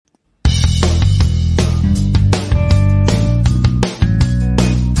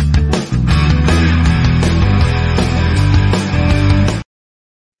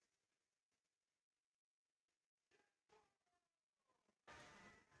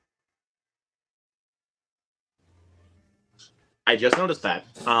I just noticed that.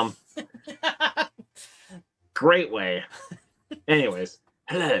 Great way. Anyways,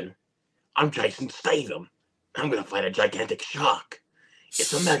 hello. I'm Jason Statham. I'm gonna fight a gigantic shark.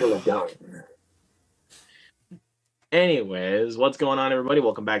 It's a megalodon. Anyways, what's going on, everybody?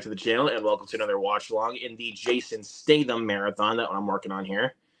 Welcome back to the channel, and welcome to another watch along in the Jason Statham marathon that I'm working on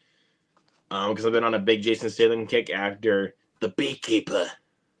here. Because I've been on a big Jason Statham kick after The Beekeeper.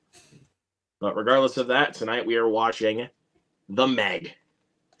 But regardless of that, tonight we are watching The Meg,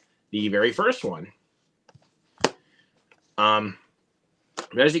 the very first one. As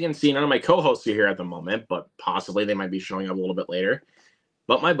you can see, none of my co-hosts are here at the moment, but possibly they might be showing up a little bit later.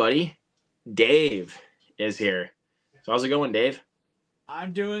 But my buddy, Dave, is here. So how's it going, Dave?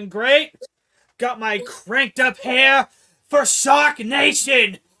 I'm doing great. Got my cranked up hair for Shark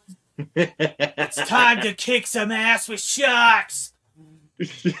Nation. It's time to kick some ass with sharks.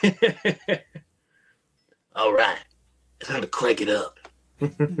 All right. It's time to crank it up. Now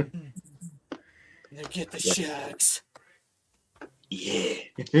get the sharks. Yeah.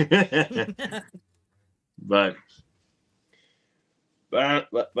 but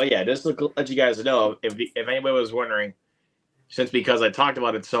yeah, just to let you guys know, if anybody was wondering, because I talked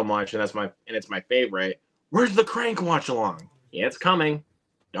about it so much and it's my favorite, where's the Crank watch along? Yeah, it's coming.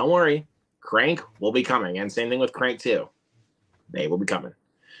 Don't worry. Crank will be coming. And same thing with Crank 2. They will be coming.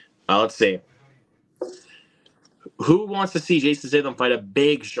 Let's see. Who wants to see Jason Statham fight a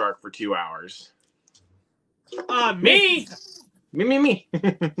big shark for 2 hours? Me. Me.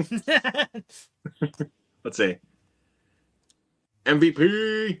 Let's see.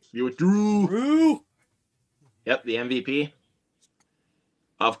 MVP. You with Drew. Yep, the MVP.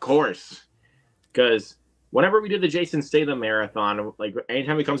 Of course. Because whenever we did the Jason Statham marathon, like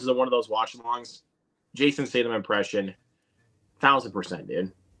anytime it comes to one of those watch-alongs, Jason Statham impression, 1000%,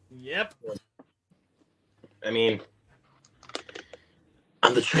 dude. Yep. I mean,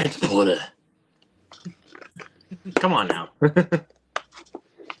 I'm the transporter. Come on now.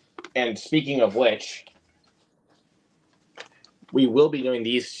 And speaking of which, we will be doing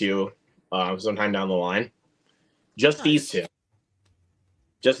these two sometime down the line. Just nice. These two.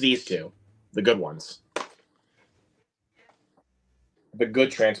 Just these two. The good ones. The good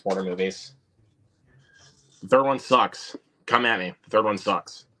transporter movies. The third one sucks. Come at me. The third one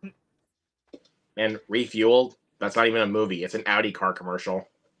sucks. And Refueled, that's not even a movie. It's an Audi car commercial.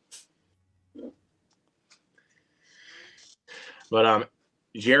 But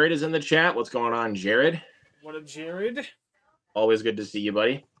Jared is in the chat. What's going on, Jared? What up, Jared? Always good to see you,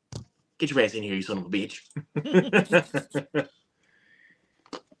 buddy. Get your ass in here, you son of a bitch.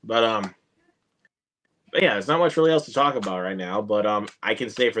 But yeah, there's not much really else to talk about right now. But I can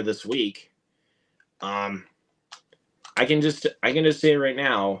say for this week, I can just say right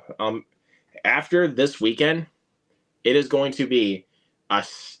now, after this weekend, it is going to be a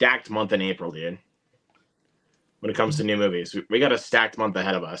stacked month in April, dude. When it comes to new movies, we got a stacked month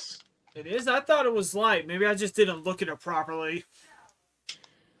ahead of us. It is? I thought it was light. Maybe I just didn't look at it properly.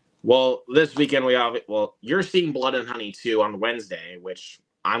 Well, this weekend you're seeing Blood and Honey 2 on Wednesday, which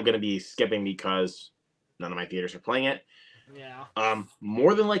I'm going to be skipping because none of my theaters are playing it. Yeah.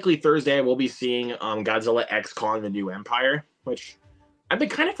 More than likely Thursday, I will be seeing Godzilla X Kong: The New Empire, which I've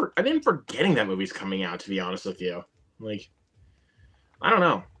been forgetting that movie's coming out, to be honest with you. Like, I don't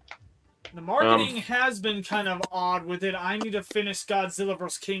know. The marketing has been kind of odd with it. I need to finish Godzilla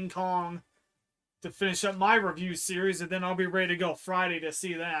vs. King Kong to finish up my review series, and then I'll be ready to go Friday to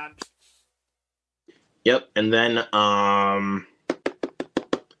see that. Yep, and then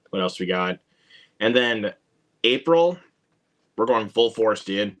what else we got? And then April, we're going full force,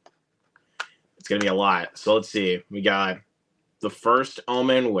 dude. It's gonna be a lot. So let's see. We got The First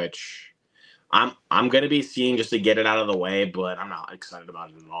Omen, which I'm gonna be seeing just to get it out of the way, but I'm not excited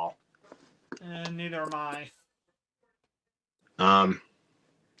about it at all. And neither am I.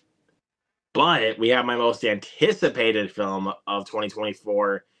 But we have my most anticipated film of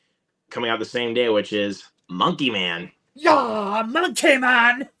 2024 coming out the same day, which is Monkey Man. Yeah, Monkey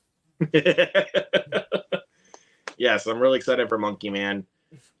Man! Yes, I'm really excited for Monkey Man.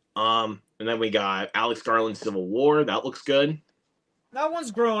 And then we got Alex Garland's Civil War. That looks good. That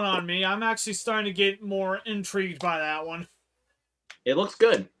one's growing on me. I'm actually starting to get more intrigued by that one. It looks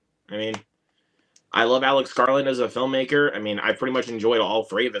good. I mean, I love Alex Garland as a filmmaker. I mean, I pretty much enjoyed all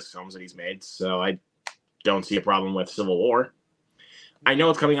 3 of his films that he's made, so I don't see a problem with Civil War. I know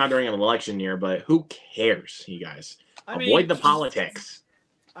it's coming out during an election year, but who cares, you guys? Avoid the politics.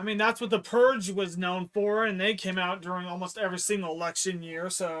 I mean, that's what The Purge was known for, and they came out during almost every single election year,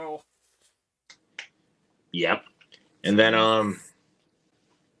 so... Yep. And then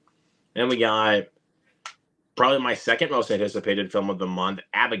we got Probably my second most anticipated film of the month,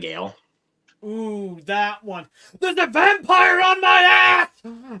 Abigail. Ooh, that one. There's a vampire on my ass!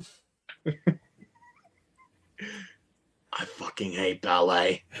 I fucking hate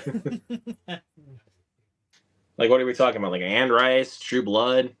ballet. Like, what are we talking about? Like Anne Rice, True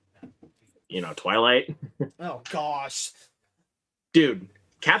Blood, Twilight? Oh, gosh. Dude,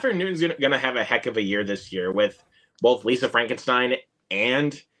 Catherine Newton's gonna have a heck of a year this year with both Lisa Frankenstein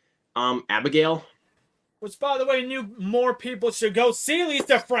and Abigail. Which, by the way, more people should go see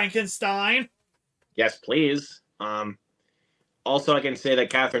Lisa Frankenstein. Yes, please. Also, I can say that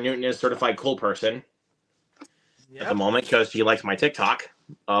Catherine Newton is certified cool person at the moment because she likes my TikTok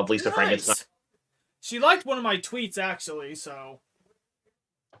of Lisa Frankenstein. She liked one of my tweets, actually, so...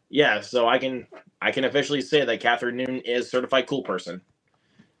 Yeah, so I can officially say that Catherine Newton is certified cool person.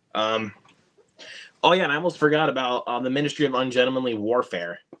 Oh yeah, and I almost forgot about the Ministry of Ungentlemanly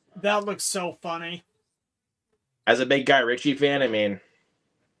Warfare. That looks so funny. As a big Guy Ritchie fan, I mean,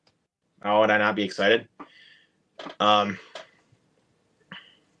 how would I not be excited? And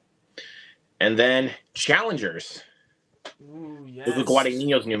then Challengers. Ooh, yes. Luca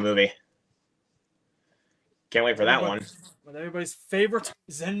Guadagnino's new movie. Can't wait for that one. With everybody's favorite,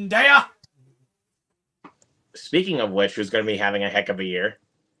 Zendaya. Speaking of which, who's going to be having a heck of a year?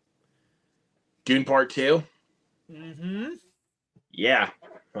 Dune Part 2. Mm-hmm. Yeah.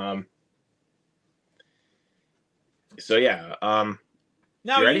 So yeah.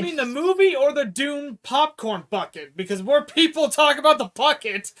 Now, you mean the movie or the Dune popcorn bucket? Because more people talk about the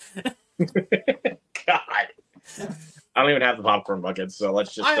bucket. God. I don't even have the popcorn bucket, so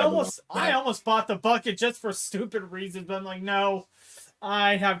let's just... I almost bought the bucket just for stupid reasons, but I'm like, no.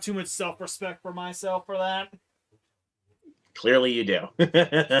 I have too much self-respect for myself for that. Clearly you do.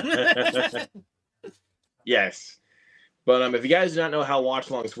 Yes. But if you guys do not know how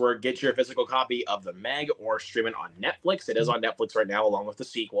watch-alongs work, get your physical copy of the Meg or stream it on Netflix. It is on Netflix right now, along with the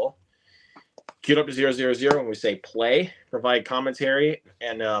sequel. Queued up to 000 when we say play, provide commentary,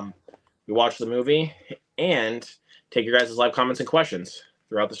 and we watch the movie, and take your guys' live comments and questions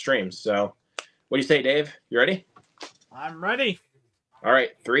throughout the stream. So, what do you say, Dave? You ready? I'm ready. All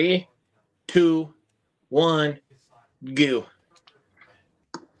right, 3, 2, 1, go.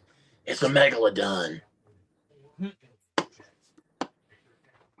 It's a megalodon.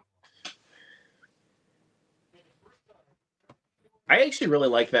 I actually really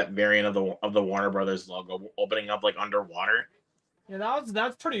like that variant of the Warner Brothers logo opening up like underwater. Yeah,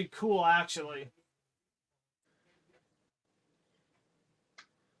 that's pretty cool, actually.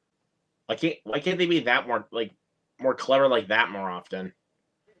 Why can't they be that more clever like that more often?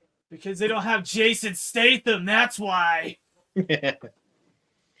 Because they don't have Jason Statham, that's why.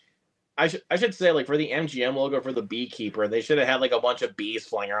 I should say, like, for the MGM logo for the Beekeeper, they should have had like a bunch of bees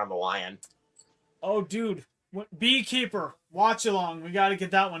flying around the lion. Oh, dude, Beekeeper, watch along. We got to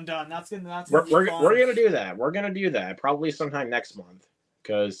get that one done. We're gonna do that. We're gonna do that probably sometime next month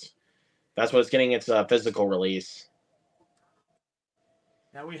because that's what it's getting its physical release.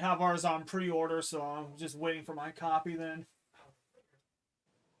 Now we have ours on pre-order, so I'm just waiting for my copy then.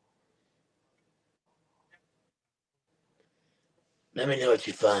 Let me know what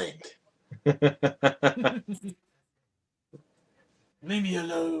you find. Leave me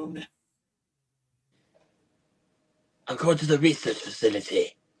alone. I'm going to the research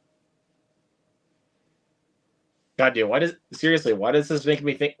facility. God, dude, why is this making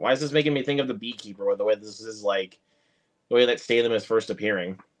me think? Why is this making me think of the Beekeeper? Or the way this is like, the way that Statham is first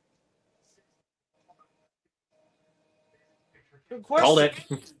appearing. Good question. Called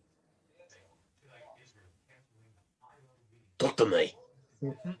it. Talk to me.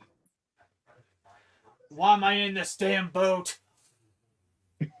 Why am I in this damn boat?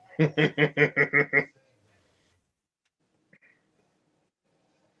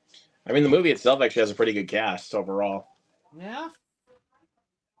 I mean, the movie itself actually has a pretty good cast overall. Yeah?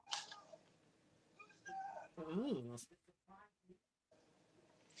 Ooh.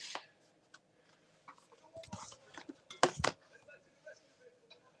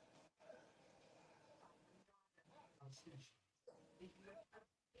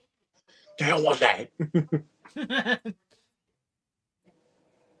 The hell was that?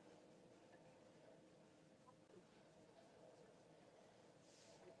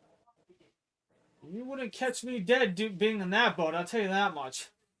 You wouldn't catch me dead being in that boat, I'll tell you that much.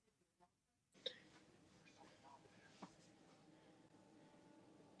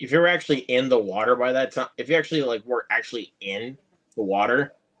 If you're actually in the water by that time, if you actually were actually in the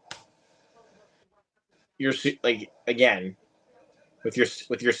water, your suit, like, again, with your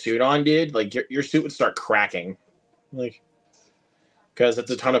suit on, dude, like your suit would start cracking, like, because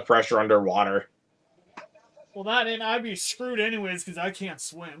it's a ton of pressure underwater. Well, that and I'd be screwed anyways because I can't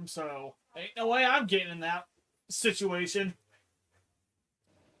swim, so ain't no way I'm getting in that situation.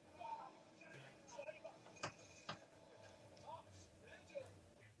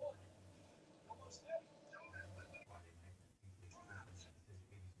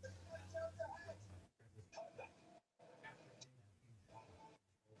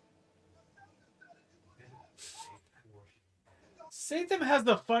 Satham has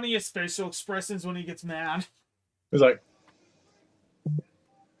the funniest facial expressions when he gets mad. He's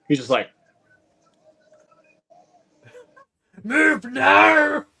just like, move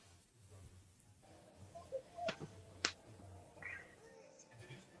now!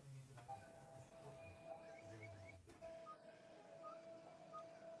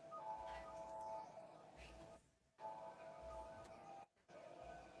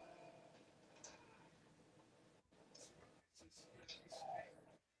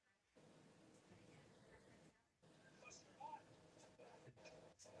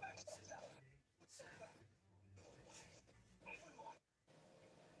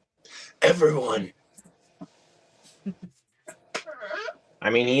 everyone. I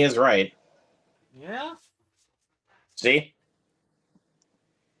mean, he is right. Yeah? See?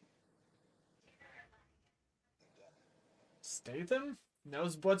 Statham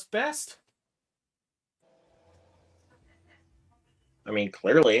knows what's best. I mean,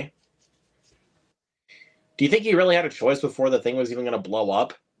 clearly. Do you think he really had a choice before the thing was even going to blow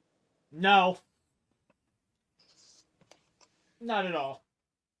up? No. Not at all.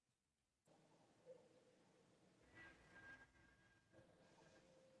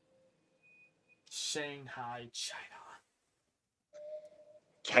 Shanghai, China.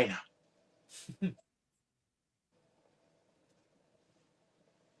 China. I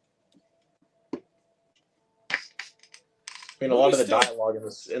mean, a lot of the dialogue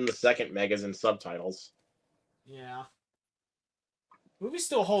in the second Meg is in subtitles. Yeah. Movie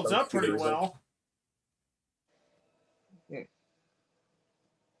still holds up pretty well. Hmm.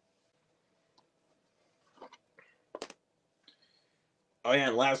 Oh yeah,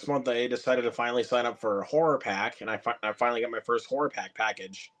 and last month I decided to finally sign up for a horror pack, and I finally got my first horror pack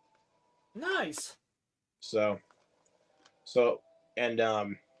package. Nice. So, and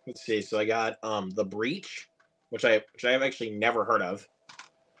let's see. So I got The Breach, which I have actually never heard of.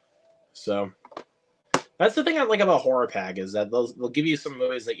 So that's the thing I like about horror pack is that they'll give you some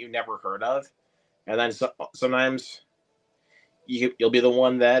movies that you never heard of, and then sometimes you'll be the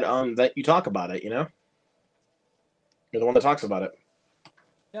one that you talk about it. You know, you're the one that talks about it.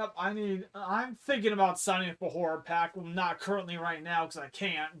 Yep, I'm thinking about signing up for horror pack. Well, not currently right now because I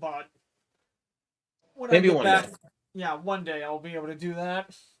can't, but when Maybe I get one back, day. yeah, one day I'll be able to do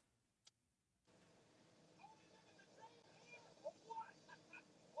that.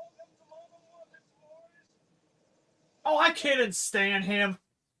 Oh, I couldn't stand him.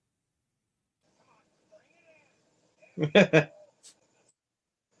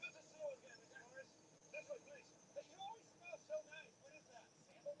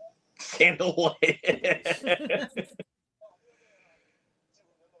 Candlewood.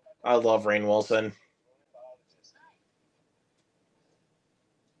 I love Rainn Wilson.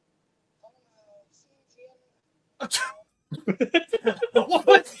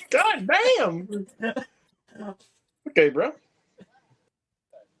 What? God damn. Okay, bro.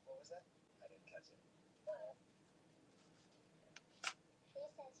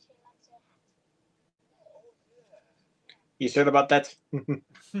 You sure about that?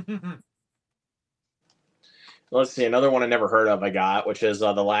 Let's see. Another one I never heard of I got, which is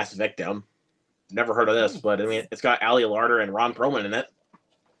The Last Victim. Never heard of this, but I mean, it's got Ali Larter and Ron Perlman in it.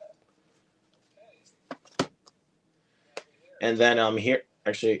 And then here,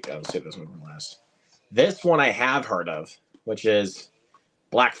 actually, let's see this one last. This one I have heard of, which is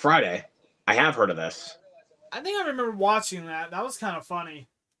Black Friday. I have heard of this. I think I remember watching that. That was kind of funny.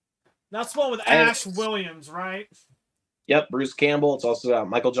 That's the one with Ash Williams, right? Yep, Bruce Campbell. It's also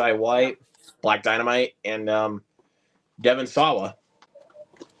Michael Jai White, Black Dynamite, and Devon Sawa.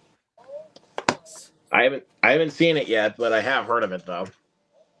 I haven't seen it yet, but I have heard of it though.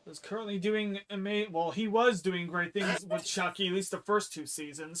 Is currently doing well. He was doing great things with Chucky, at least the first 2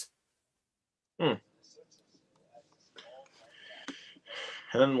 seasons. And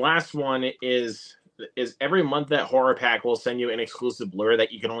then the last one is every month that Horror Pack will send you an exclusive Blu-ray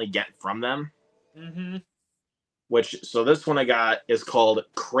that you can only get from them. Mm-hmm. So this one I got is called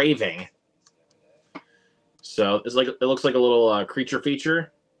Craving. So it looks like a little creature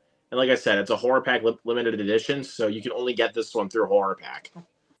feature, and like I said, it's a Horror Pack limited edition, so you can only get this one through Horror Pack.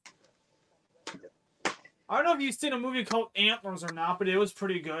 I don't know if you've seen a movie called Antlers or not, but it was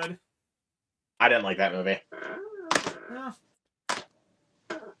pretty good. I didn't like that movie. Yeah.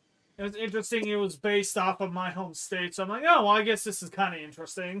 It was interesting. It was based off of my home state, so I'm like, oh, well, I guess this is kind of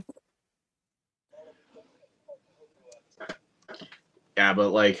interesting. Yeah, but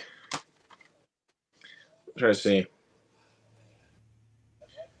like, I'm trying to see.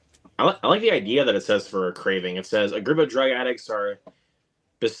 I like the idea that it says for Craving. It says a group of drug addicts are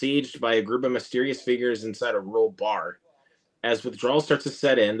besieged by a group of mysterious figures inside a rural bar. As withdrawal starts to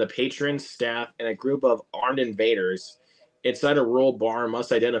set in, the patrons, staff, and a group of armed invaders inside a rural bar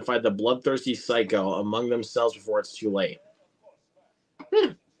must identify the bloodthirsty psycho among themselves before it's too late.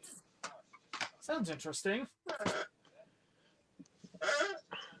 Sounds interesting.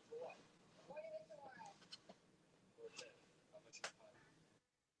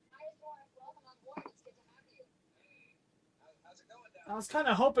 I was kind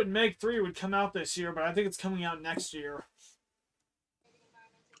of hoping Meg 3 would come out this year, but I think it's coming out next year.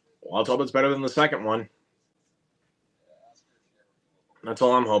 Well, let's hope it's better than the second one. That's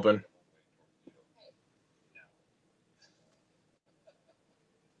all I'm hoping.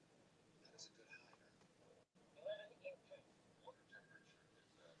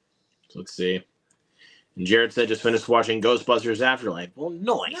 So let's see. And Jared said just finished watching Ghostbusters Afterlife. Well,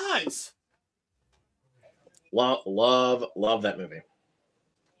 nice. Nice. Love that movie.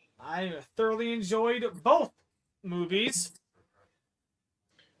 I thoroughly enjoyed both movies.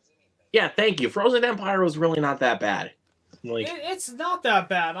 Yeah, thank you. Frozen Empire was really not that bad. Like, It's not that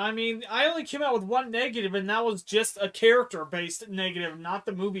bad. I mean, I only came out with one negative, and that was just a character-based negative, not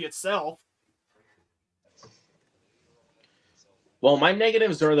the movie itself. well, my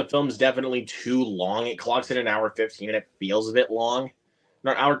negatives are the film's definitely too long. It clocks in an hour 15, and it feels a bit long.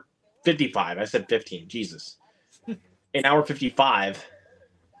 No, hour 55. I said 15. Jesus. An hour 55.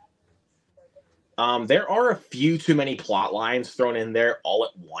 There are a few too many plot lines thrown in there all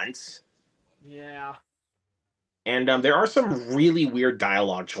at once. Yeah. And there are some really weird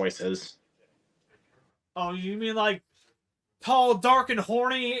dialogue choices. Oh, you mean like tall, dark, and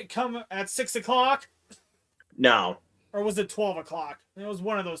horny come at 6 o'clock? No. Or was it 12 o'clock? It was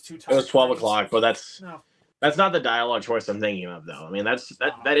one of those two times. It was 12 o'clock, but that's No. That's not the dialogue choice I'm thinking of, though. I mean,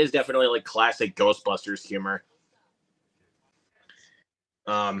 that is definitely like classic Ghostbusters humor.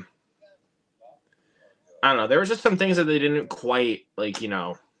 I don't know. There was just some things that they didn't quite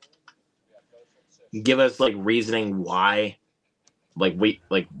give us like reasoning why,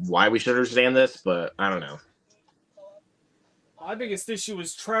 why we should understand this. But I don't know. My biggest issue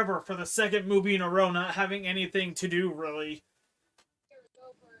was Trevor for the second movie in a row not having anything to do really.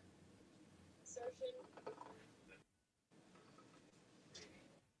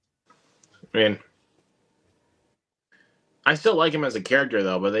 I mean, I still like him as a character,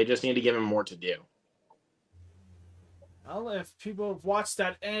 though, but they just need to give him more to do. Well, if people have watched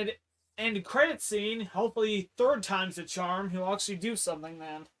that end credit scene, hopefully third time's the charm. He'll actually do something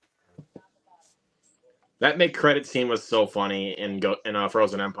then. That mid-credit scene was so funny in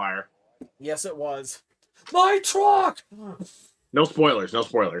Frozen Empire. Yes, it was. My truck! No spoilers. No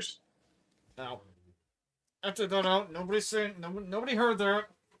spoilers. No. After that out, nobody heard that.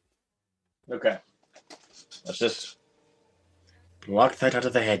 Okay. Let's just block that out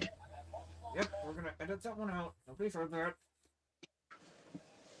of the head. Yep, we're gonna edit that one out. Nobody heard that.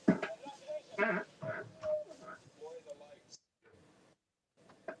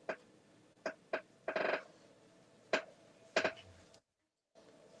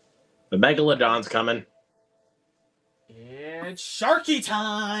 The Megalodon's coming. It's Sharky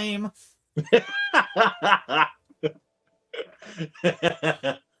time!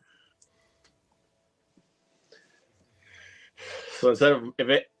 So instead of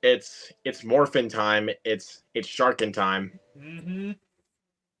it's morphin time, it's sharkin time. Mm-hmm.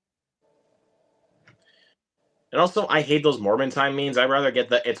 And also, I hate those Mormon time memes. I'd rather get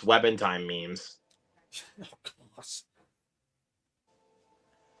the it's weapon time memes. Oh, gosh.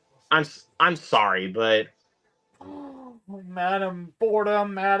 I'm sorry, but Madam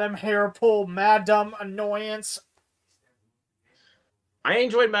Boredom, Madam Hairpull, Madam Annoyance. I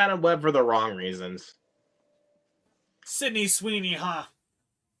enjoyed Madam Web for the wrong reasons. Sydney Sweeney, huh?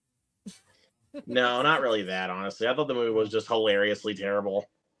 No, not really that, honestly. I thought the movie was just hilariously terrible.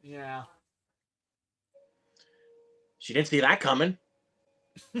 Yeah. She didn't see that coming.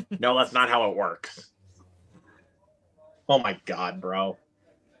 No, that's not how it works. Oh my god, bro.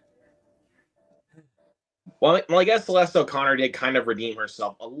 Well, I guess Celeste O'Connor did kind of redeem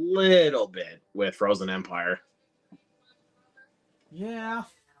herself a little bit with Frozen Empire. Yeah.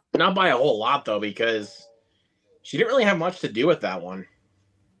 Not by a whole lot, though, because she didn't really have much to do with that one.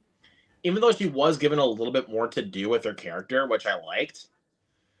 Even though she was given a little bit more to do with her character, which I liked.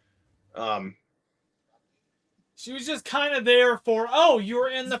 She was just kind of there for, oh, you were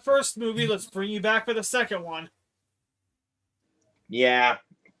in the first movie, let's bring you back for the second one. Yeah.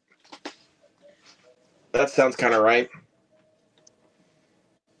 That sounds kind of right.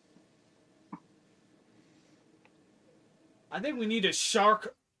 I think we need a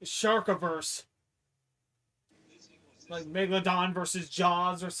Sharkiverse. Like Megalodon versus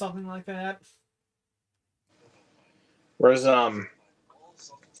Jaws or something like that. Whereas,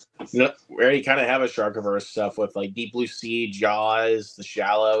 we already kind of have a Sharkiverse stuff with like Deep Blue Sea, Jaws, The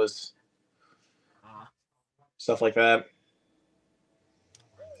Shallows, stuff like that.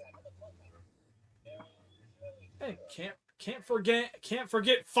 Hey, can't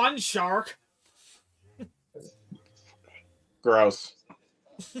forget Fun Shark. Gross.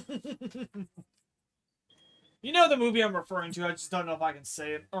 You know the movie I'm referring to. I just don't know if I can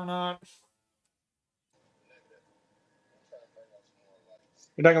say it or not.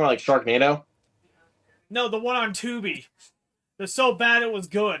 You're talking about like Sharknado? No, the one on Tubi. They're so bad it was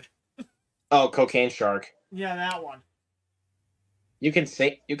good. Oh, Cocaine Shark. Yeah, that one. You can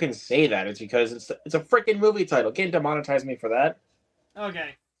say that. It's because it's a freaking movie title. Can't demonetize me for that.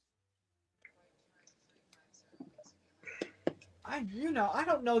 Okay. I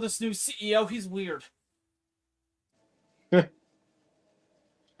don't know this new CEO. He's weird. I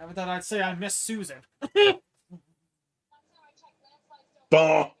thought I'd say I miss Susan.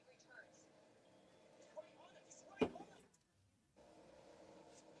 Bah.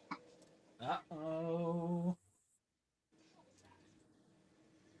 Uh-oh.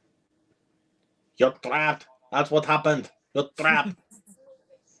 You're trapped. That's what happened. You're trapped.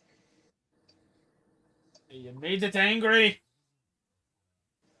 You made it angry.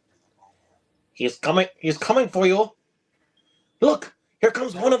 He's coming for you. Look, here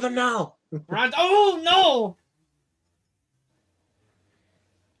comes one of them now. Oh, no!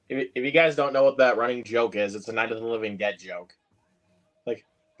 If you guys don't know what that running joke is, it's a Night of the Living Dead joke. Like,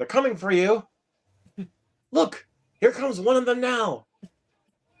 they're coming for you. Look, here comes one of them now.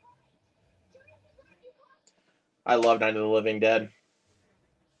 I love Night of the Living Dead.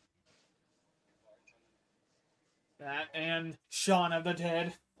 That and Shaun of the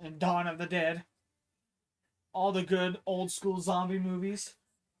Dead and Dawn of the Dead. All the good old school zombie movies.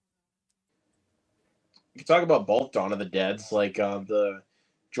 You can talk about both Dawn of the Deads, like the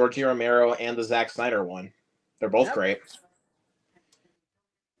George A. Romero and the Zack Snyder one. They're both great.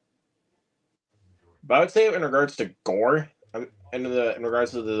 But I would say in regards to gore, in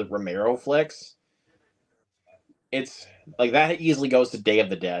regards to the Romero flicks, it's like that easily goes to Day of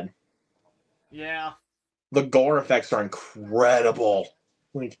the Dead. Yeah. The gore effects are incredible.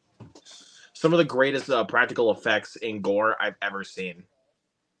 Like some of the greatest practical effects in gore I've ever seen.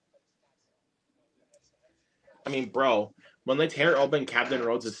 I mean, bro, when they tear open Captain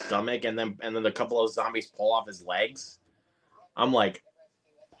Rhodes' stomach and then a couple of zombies pull off his legs, I'm like,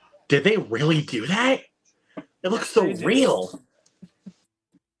 did they really do that? It looks so real.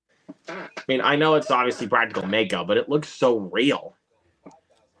 I mean, I know it's obviously practical makeup, but it looks so real.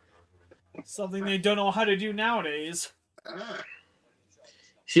 Something they don't know how to do nowadays.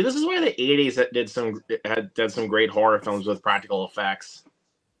 See, this is why the 80s did some great horror films with practical effects.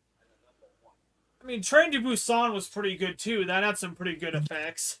 I mean, Train to Busan was pretty good too. That had some pretty good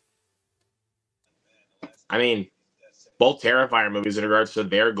effects. I mean, both Terrifier movies in regards to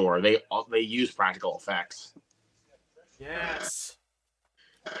their gore, they use practical effects. Yes.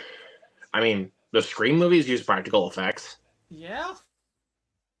 I mean, the Scream movies use practical effects. Yeah.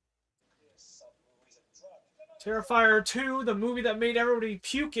 Terrifier 2, the movie that made everybody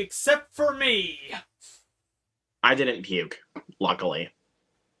puke except for me. I didn't puke, luckily.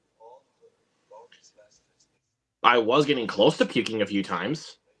 I was getting close to puking a few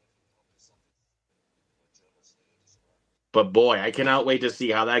times. But boy, I cannot wait to see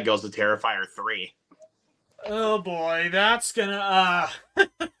how that goes to Terrifier 3. Oh boy, that's gonna,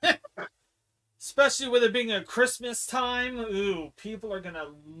 especially with it being a Christmas time, ooh, people are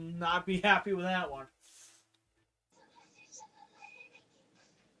gonna not be happy with that one.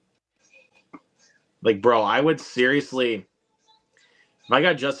 Like, bro, I would seriously, if I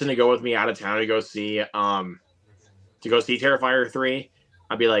got Justin to go with me out of town to go see Terrifier 3,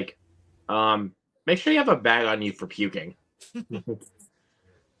 I'd be like, make sure you have a bag on you for puking.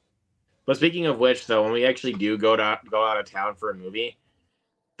 But speaking of which, though, when we actually do go out of town for a movie,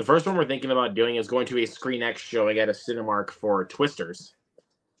 the first one we're thinking about doing is going to a Screen X showing at a Cinemark for Twisters.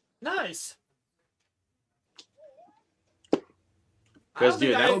 Nice. Because,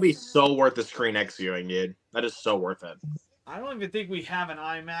 dude, that would be so worth the Screen X viewing, dude. That is so worth it. I don't even think we have an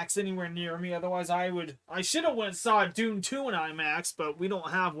IMAX anywhere near me. Otherwise, I should have went and saw Dune 2 in IMAX, but we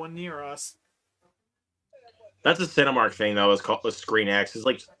don't have one near us. That's a Cinemark thing, though. It's called the Screen X. It's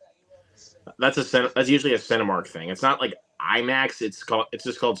like that's usually a Cinemark thing. It's not like IMAX. It's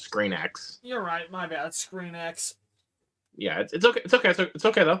just called Screen X. You're right. My bad. Screen X. Yeah, it's okay. It's okay. It's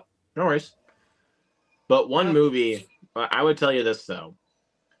okay though. No worries. But one movie, I would tell you this though.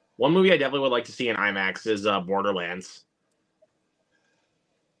 One movie I definitely would like to see in IMAX is Borderlands.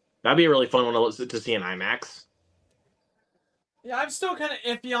 That'd be a really fun one to see in IMAX. Yeah, I'm still kind of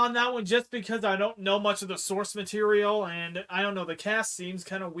iffy on that one just because I don't know much of the source material, and I don't know, the cast seems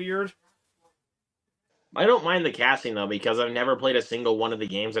kind of weird. I don't mind the casting, though, because I've never played a single one of the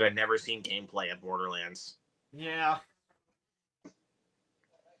games, and I've never seen gameplay of Borderlands. Yeah.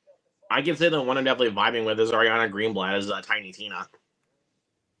 I can say the one I'm definitely vibing with is Ariana Greenblatt as Tiny Tina.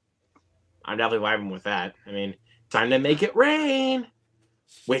 I'm definitely vibing with that. I mean, time to make it rain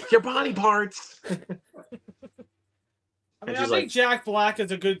with your body parts. I mean, I think Jack Black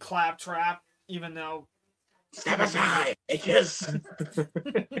is a good claptrap, even though... Step aside, bitches!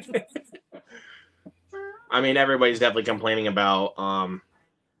 I mean, everybody's definitely complaining about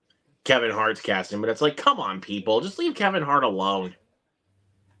Kevin Hart's casting, but it's like, come on, people. Just leave Kevin Hart alone.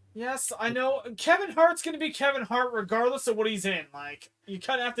 Yes, I know. Kevin Hart's going to be Kevin Hart regardless of what he's in. Like, you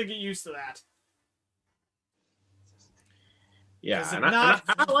kind of have to get used to that. Yeah, and I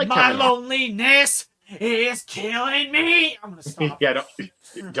like my Kevin loneliness is killing me. I'm gonna stop. Yeah,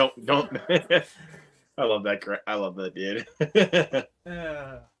 don't. I love that. I love that, dude.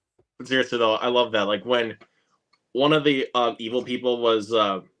 Seriously though, I love that. Like when one of the evil people was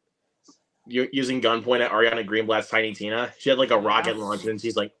using gunpoint at Ariana Greenblatt's Tiny Tina, she had like a rocket launcher, and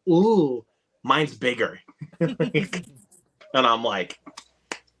she's like, "Ooh, mine's bigger." And I'm like,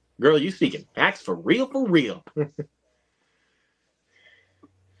 "Girl, you speaking facts for real, for real."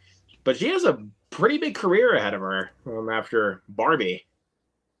 But she has a pretty big career ahead of her after Barbie.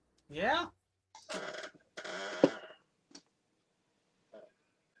 Yeah.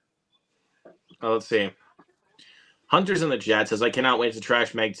 Let's see. Hunter's in the chat says, I cannot wait to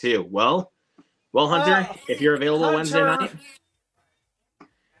trash Meg too. Well, Hunter, if you're available Wednesday night.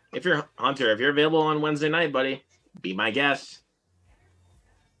 If you're available on Wednesday night, buddy, be my guest.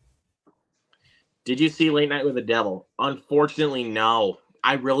 Did you see Late Night with the Devil? Unfortunately, no.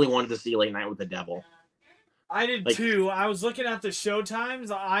 I really wanted to see Late Night with the Devil. I did too. I was looking at the show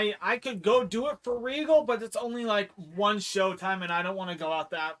times. I could go do it for Regal, but it's only like one show time, and I don't want to go out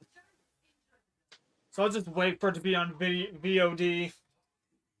that. So I'll just wait for it to be on VOD.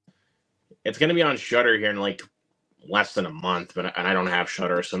 It's going to be on Shudder here in like less than a month, and I don't have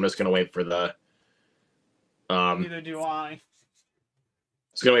Shudder, so I'm just going to wait for the. Neither do I.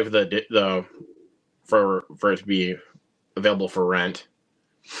 It's going to wait for for it to be available for rent.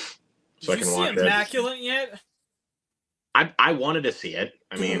 So Did you see Immaculate yet? I wanted to see it.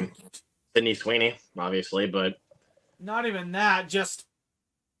 I mean, Sydney Sweeney, obviously, but not even that. Just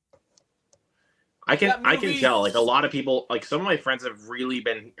I can tell. Like a lot of people, like some of my friends have really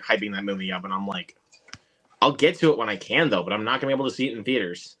been hyping that movie up, and I'm like, I'll get to it when I can, though. But I'm not gonna be able to see it in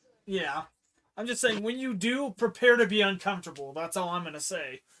theaters. Yeah, I'm just saying when you do, prepare to be uncomfortable. That's all I'm gonna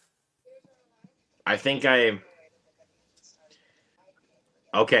say. I think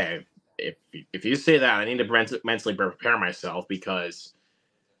okay. If you say that, I need to mentally prepare myself because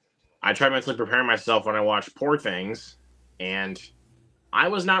I try mentally preparing myself when I watch Poor Things, and I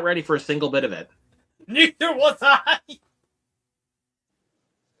was not ready for a single bit of it. Neither was I.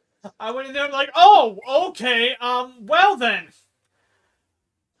 I went in there like, oh, okay, well then.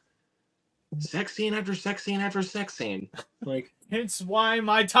 Sex scene after sex scene after sex scene. Like, hence why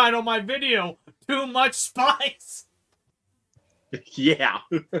my title, my video, Too Much Spice. Yeah.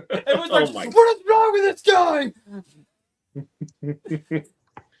 It was like, what is wrong with this guy?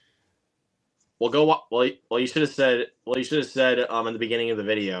 You should have said in the beginning of the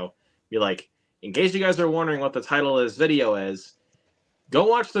video, be like, in case you guys are wondering what the title of this video is, go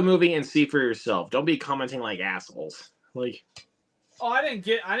watch the movie and see for yourself. Don't be commenting like assholes. Like, oh, I didn't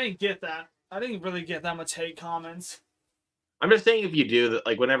get that. I didn't really get that much hate comments. I'm just saying if you do that,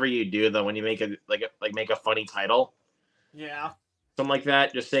 like whenever you do that, when you make make a funny title. Yeah. Something like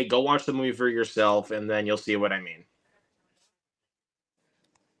that, just say, go watch the movie for yourself, and then you'll see what I mean.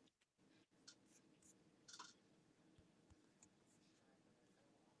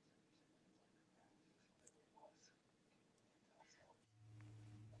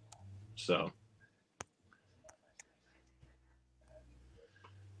 So.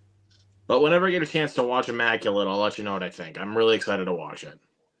 But whenever I get a chance to watch Immaculate, I'll let you know what I think. I'm really excited to watch it.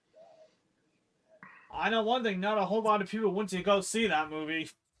 I know one thing, not a whole lot of people went to go see that movie.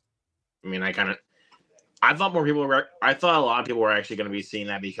 I mean, I thought a lot of people were actually going to be seeing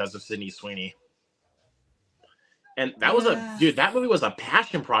that because of Sydney Sweeney. And that was dude, that movie was a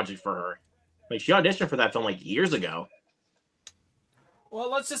passion project for her. Like, she auditioned for that film like years ago. Well,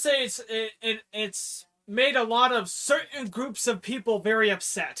 let's just say it's made a lot of certain groups of people very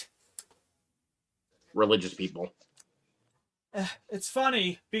upset. Religious people. It's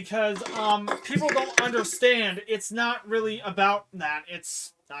funny because people don't understand. It's not really about that.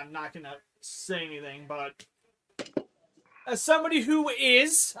 I'm not gonna say anything, but as somebody who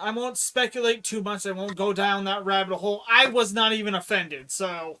is, I won't speculate too much. I won't go down that rabbit hole. I was not even offended.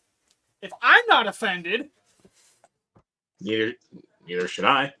 So if I'm not offended, neither should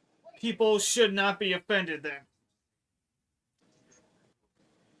I. People should not be offended then.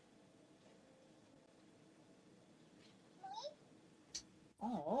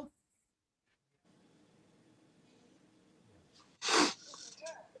 Oh.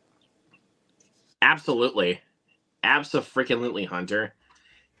 Absolutely. Abso-freaking-lutely, Hunter.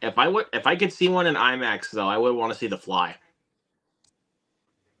 If I could see one in IMAX, though, I would want to see The Fly.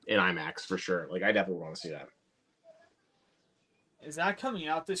 In IMAX, for sure. Like, I definitely want to see that. Is that coming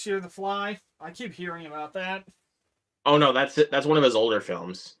out this year, The Fly? I keep hearing about that. Oh, no, that's it. That's one of his older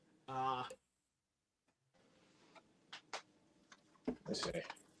films. Let's see.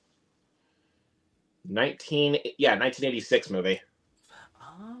 1986 movie.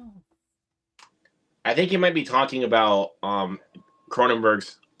 Oh. I think you might be talking about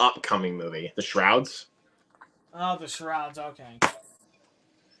Cronenberg's upcoming movie, The Shrouds. Oh, The Shrouds, okay.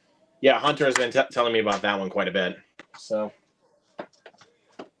 Yeah, Hunter has been telling me about that one quite a bit. So,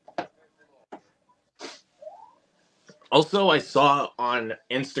 also, I saw on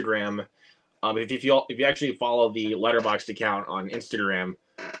Instagram, if you actually follow the Letterboxd account on Instagram,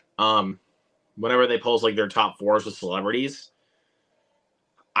 whenever they post like their top fours with celebrities,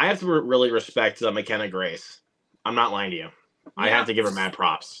 I have to really respect McKenna Grace. I'm not lying to you. Yeah. I have to give her mad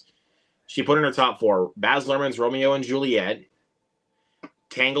props. She put in her top four: Baz Luhrmann's Romeo and Juliet,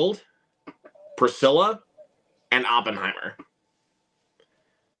 Tangled, Priscilla, and Oppenheimer.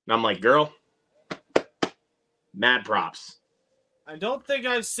 And I'm like, girl, mad props. I don't think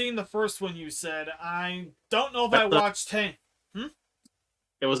I've seen the first one you said. I don't know if I watched It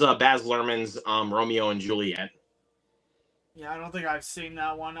was Baz Luhrmann's Romeo and Juliet. Yeah, I don't think I've seen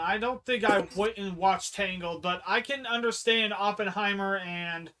that one. I don't think I went and watched Tangled, but I can understand Oppenheimer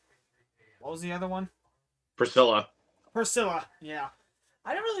and... What was the other one? Priscilla. Priscilla, yeah.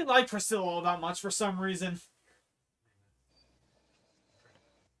 I didn't really like Priscilla all that much for some reason.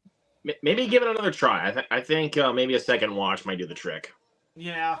 Maybe give it another try. I think maybe a second watch might do the trick.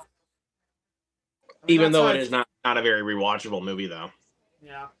 Yeah. Even though it is not a very rewatchable movie, though.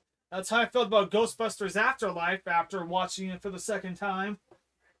 Yeah. That's how I felt about Ghostbusters Afterlife after watching it for the second time.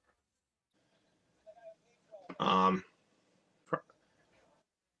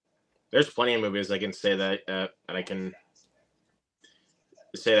 There's plenty of movies I can say that I can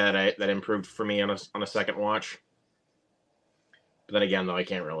say that improved for me on a second watch. But then again, though, I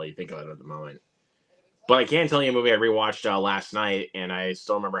can't really think of it at the moment. But I can tell you a movie I rewatched last night, and I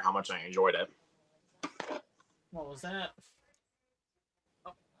still remember how much I enjoyed it. What was that?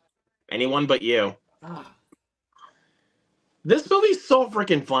 Anyone But You. This movie's so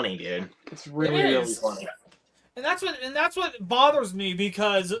freaking funny, dude. It's really funny. And that's what bothers me,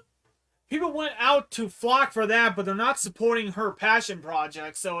 because people went out to flock for that, but they're not supporting her passion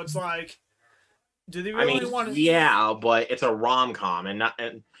project. So it's like, do they really want to? Yeah, but it's a rom-com,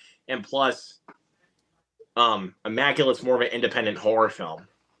 and plus, Immaculate's more of an independent horror film.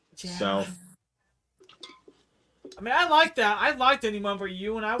 Yeah. So. I mean, I like that. I liked Anyone But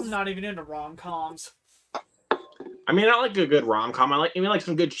You, and I'm not even into rom-coms. I mean, I like a good rom-com. I like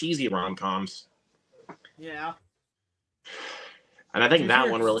some good cheesy rom-coms. Yeah. And I think that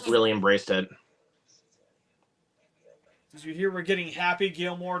one really embraced it. Did you hear we're getting Happy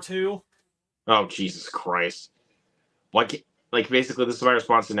Gilmore too? Oh, Jesus Christ. Basically, this is my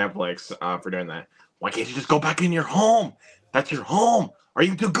response to Netflix for doing that. Why can't you just go back in your home? That's your home. Are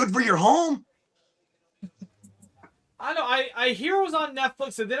you too good for your home? I know. I hear it was on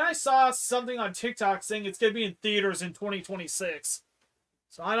Netflix, and then I saw something on TikTok saying it's going to be in theaters in 2026.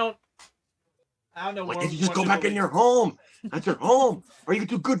 So I don't know. Why can't you just go back in your home? That's your home. Are you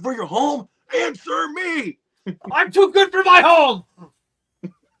too good for your home? Answer me. I'm too good for my home.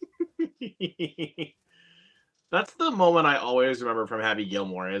 That's the moment I always remember from Happy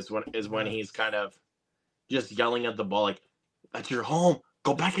Gilmore is when he's kind of just yelling at the ball like, "That's your home.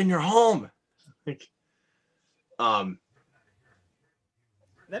 Go back in your home."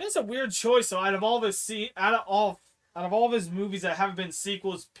 That is a weird choice. So out of all of his movies that haven't been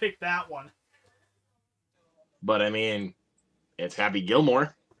sequels, pick that one. But I mean, it's Happy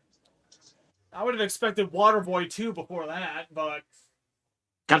Gilmore. I would have expected Waterboy 2 before that, but...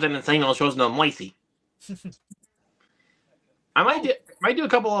 Captain Insano shows no mercy. I might do a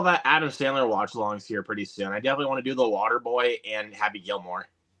couple of Adam Sandler watch-alongs here pretty soon. I definitely want to do The Waterboy and Happy Gilmore.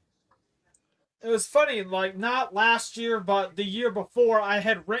 It was funny, like, not last year, but the year before, I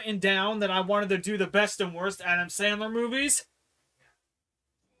had written down that I wanted to do the best and worst Adam Sandler movies.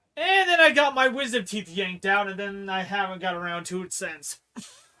 And then I got my wisdom teeth yanked out, and then I haven't got around to it since.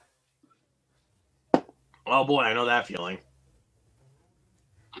 Oh boy, I know that feeling.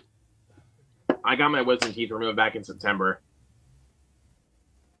 I got my wisdom teeth removed back in September.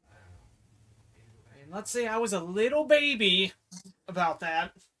 And let's say I was a little baby about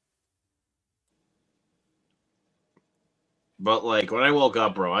that. But, like, when I woke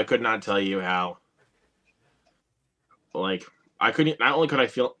up, bro, I could not tell you how... Like, I couldn't... Not only could I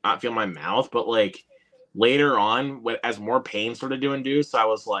not feel my mouth, but, like, later on, as more pain started to induce, I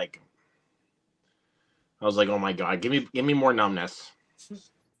was like, oh my god, give me more numbness.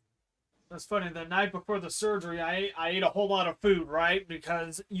 That's funny. The night before the surgery, I ate a whole lot of food, right?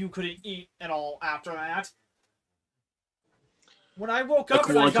 Because you couldn't eat at all after that. When I woke up,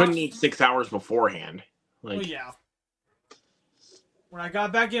 I couldn't eat 6 hours beforehand. Like, oh yeah. When I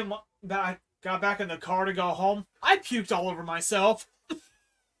got back in the car to go home, I puked all over myself.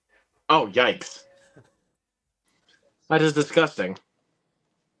 Oh yikes! That is disgusting.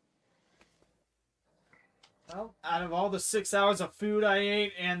 Well, out of all the 6 hours of food I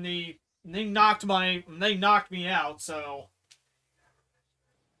ate, and they knocked me out. So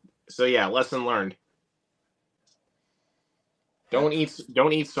yeah, lesson learned. Don't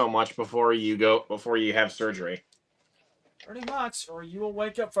eat so much before you have surgery. Pretty much, or you will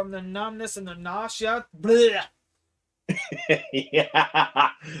wake up from the numbness and the nausea. Blech. Yeah,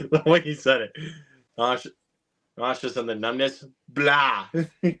 the way you said it, nauseous and the numbness. Blah.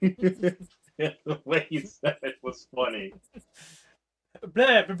 The way you said it was funny.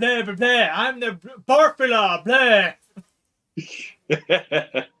 Blah, blah, blah, blah, blah. I'm the Barfula, blah.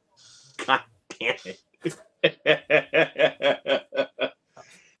 God damn it.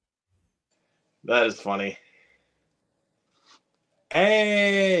 That is funny.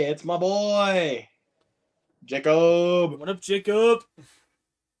 Hey, it's my boy, Jacob. What up, Jacob?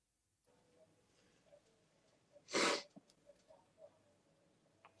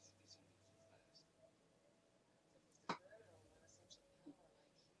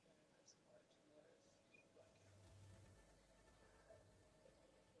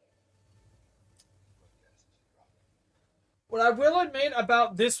 What I will admit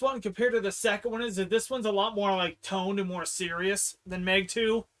about this one compared to the second one is that this one's a lot more like toned and more serious than Meg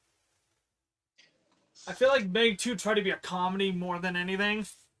 2. I feel like Meg 2 tried to be a comedy more than anything.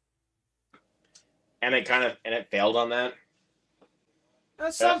 And it failed on that.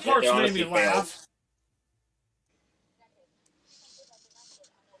 Some parts made me laugh.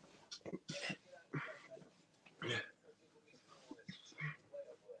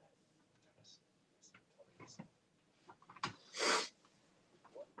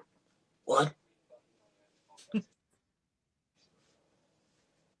 What?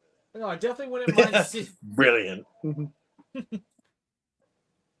 No, I definitely wouldn't mind seeing. Brilliant.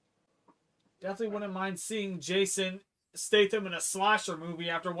 Definitely wouldn't mind seeing Jason Statham in a slasher movie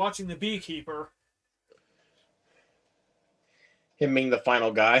after watching The Beekeeper. Him being the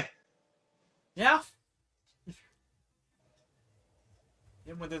final guy. Yeah.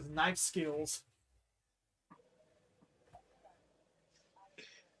 Him with his knife skills.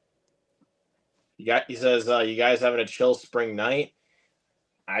 He says, you guys having a chill spring night?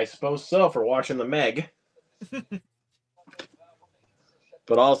 I suppose so for watching the Meg.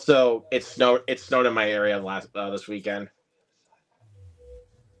 But also, it snowed in my area this weekend.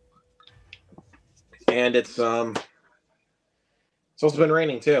 And it's also been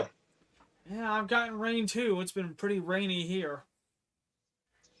raining too. Yeah, I've gotten rain too. It's been pretty rainy here.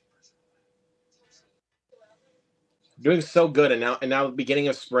 Doing so good, and now the beginning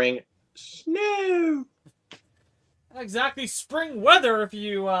of spring, snow. Not exactly spring weather, if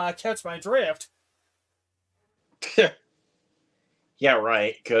you catch my drift. Yeah,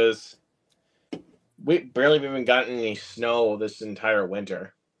 right. Because we barely even gotten any snow this entire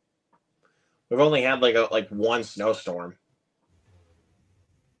winter. We've only had like one snowstorm.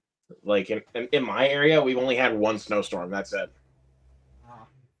 Like in my area, we've only had one snowstorm. That's it.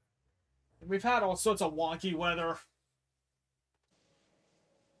 We've had all sorts of wonky weather.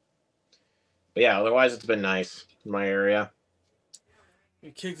 But yeah, otherwise it's been nice in my area.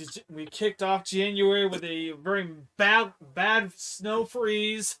 We kicked off January with a very bad snow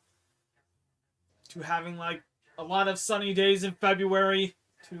freeze, to having like a lot of sunny days in February,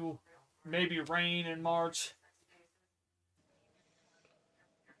 to maybe rain in March.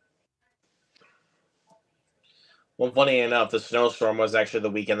 Well, funny enough, the snowstorm was actually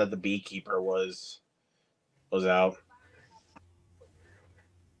the weekend that the Beekeeper was out.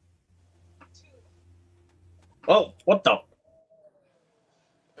 Oh, what the?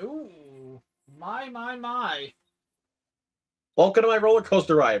 Ooh, my. Welcome to my roller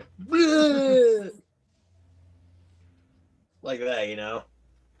coaster ride. Like that, you know.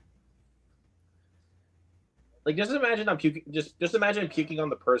 Like, just imagine I'm puking. Just imagine puking on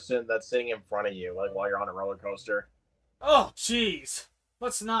the person that's sitting in front of you, like while you're on a roller coaster. Oh, jeez.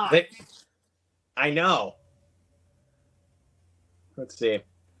 Let's not. I know. Let's see. I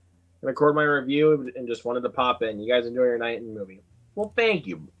record my review and just wanted to pop in. You guys enjoy your night and movie. Well, thank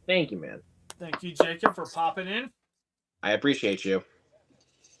you, man. Thank you, Jacob, for popping in. I appreciate you.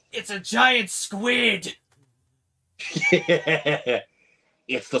 It's a giant squid. It's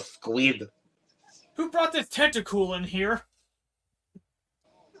the squid. Who brought this tentacle in here?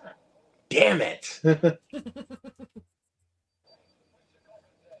 Damn it.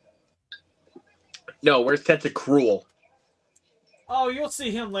 No, where's Tentacruel? Oh, you'll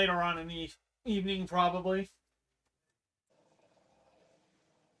see him later on in the evening, probably.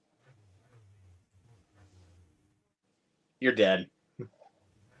 You're dead.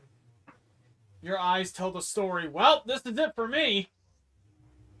 Your eyes tell the story. Well, this is it for me.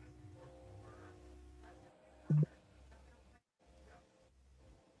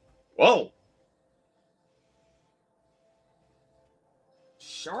 Whoa.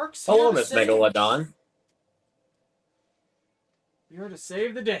 Sharks. Hello, Miss Megalodon. You're to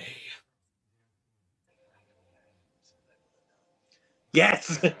save the day.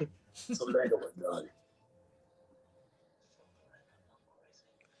 Yes. It's a Megalodon.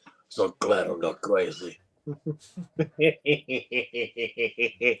 So glad I'm not crazy.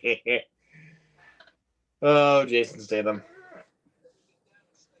 Oh, Jason Statham.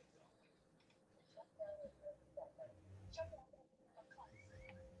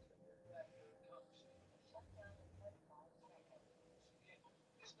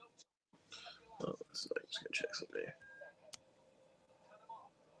 Oh, so I'm just gonna check something.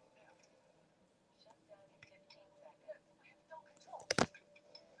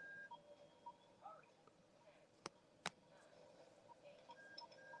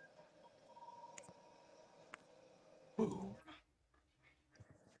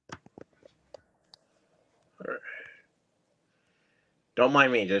 All right. Don't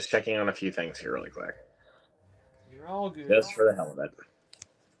mind me, just checking on a few things here really quick. You're all good. Just for the hell of it.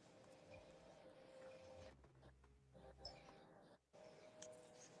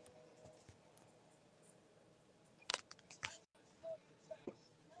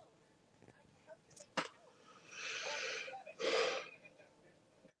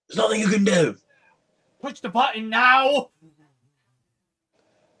 There's nothing you can do. Push the button now.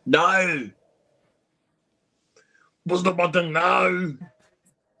 No. Push the button now.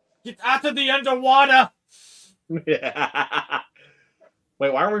 Get out of the underwater. Wait,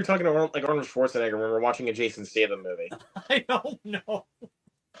 why are we talking about like Arnold Schwarzenegger when we're watching a Jason Statham movie? I don't know.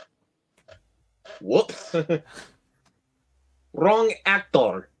 Whoops. Wrong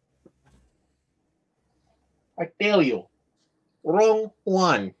actor. I tell you. Wrong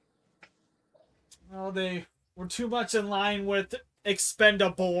one. Well, they were too much in line with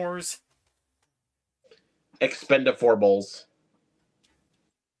Expendables. Expendaforbles.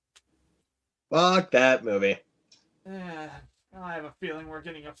 Fuck that movie. I have a feeling we're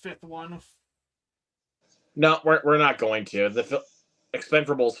getting a fifth one. No, we're not going to. The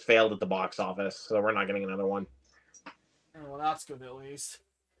Expendables failed at the box office, so we're not getting another one. Oh, well, that's good at least.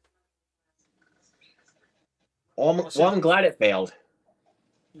 Well, I'm glad it failed.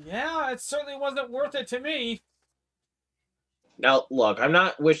 Yeah, it certainly wasn't worth it to me. Now, look, I'm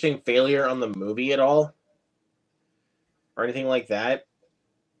not wishing failure on the movie at all. Or anything like that.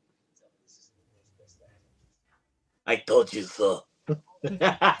 I told you so. Bro,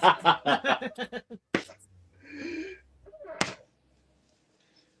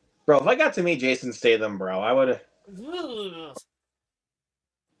 if I got to meet Jason Statham, bro, I would...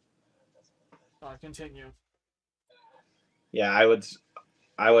 Continue. Yeah, I would,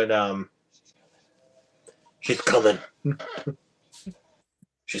 she's coming.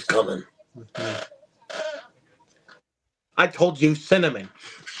 She's coming. I told you cinnamon.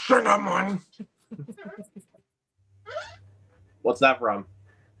 Cinnamon! What's that from?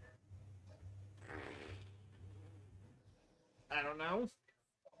 I don't know.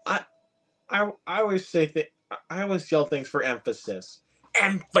 I always say I always yell things for emphasis.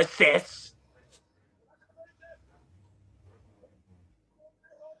 Emphasis!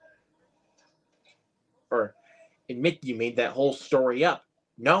 admit you made that whole story up.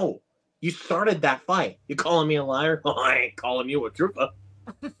 No, you started that fight. You calling me a liar? Oh, I ain't calling you a trooper.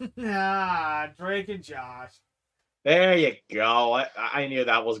 Drake and Josh. There you go. I knew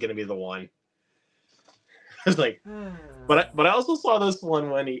that was gonna be the one. I was like, but I also saw this one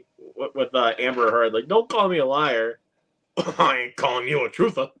when he with Amber Heard. Like, don't call me a liar. I ain't calling you a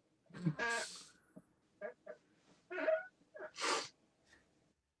truther.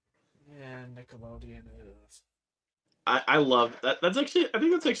 Yeah, Nickelodeon is. I love that. I think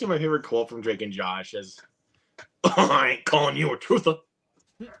that's actually my favorite quote from Drake and Josh. Is I ain't calling you a truther.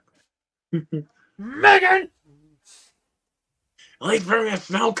 Megan. Like for me a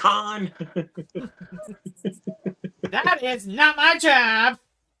smell con. That is not my job.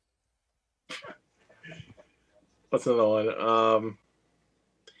 What's another one?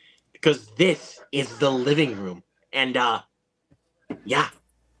 Because this is the living room, and yeah,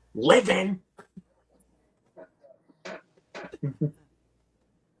 living.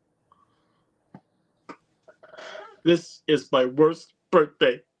 This is my worst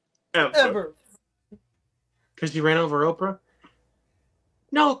birthday ever. Because you ran over Oprah?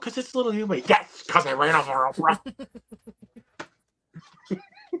 No, because it's a little human. Yes, because I ran over Oprah.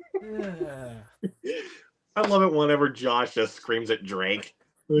 I love it whenever Josh just screams at Drake.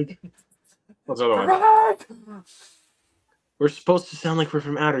 Like, what's another one? We're supposed to sound like we're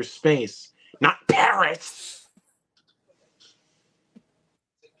from outer space, not Paris.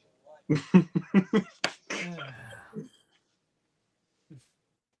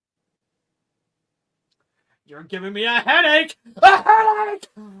 You're giving me a headache! A headache!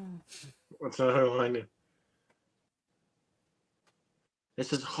 What's another one?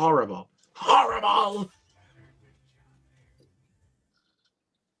 This is horrible. Horrible!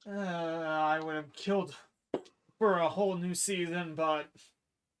 I would have killed for a whole new season, but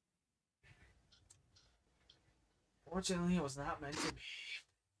fortunately it was not meant to be.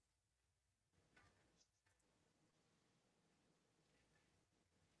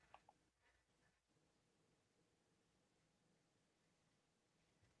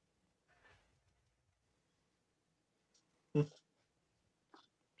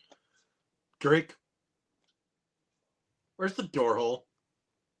 Drake, where's the door hole?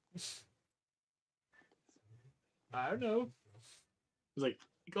 I don't know. He's like,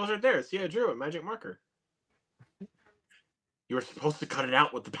 it goes right there. See, I drew a magic marker. You were supposed to cut it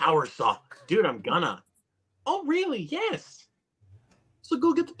out with the power saw. Dude, I'm gonna. Oh, really? Yes. So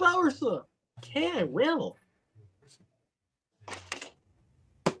go get the power saw. Okay, I will.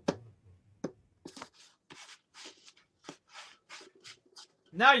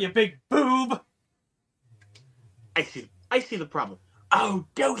 Now, you big boob! I see the problem. Oh,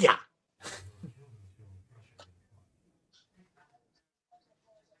 do ya?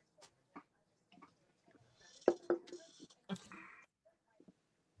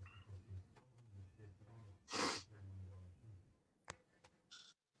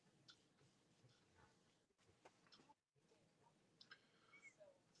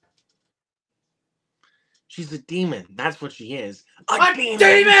 She's a demon. That's what she is. A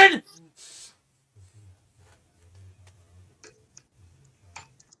demon!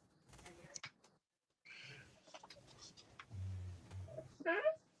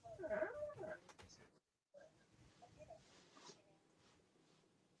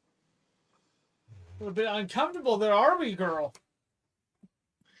 A little bit uncomfortable there, are we, girl?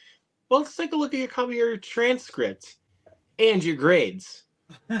 Well, let's take a look at your copy of your transcript and your grades.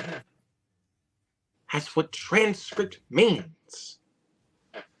 That's what transcript means.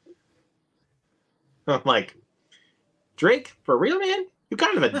 I'm like, Drake, for real, man? You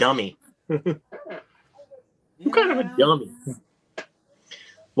kind of a dummy. You kind of a dummy.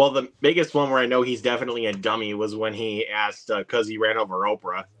 Well, the biggest one where I know he's definitely a dummy was when he asked, because he ran over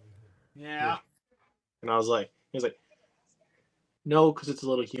Oprah. Yeah. And I was like, he was like, no, because it's a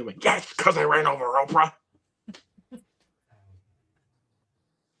little human. Yes, because I ran over Oprah.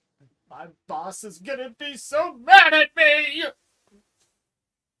 My boss is gonna be so mad at me!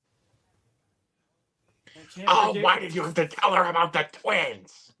 Oh, why did you have to tell her about the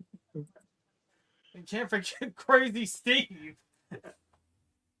twins? I can't forget Crazy Steve.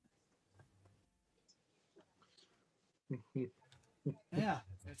 Yeah,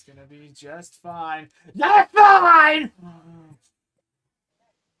 it's gonna be just fine. Just fine!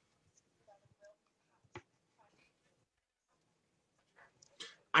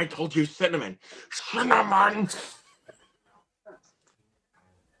 I told you cinnamon. Cinnamon!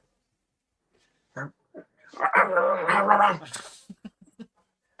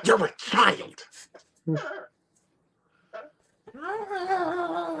 You're a child.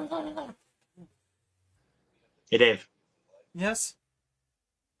 Hey, Dave. Yes?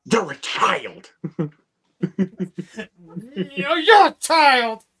 You're a child! You're a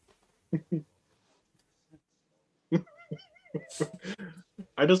child!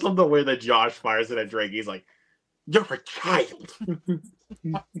 I just love the way that Josh fires it at Drake. He's like, you're a child!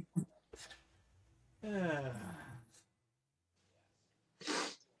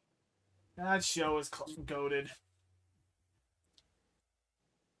 That show is goated.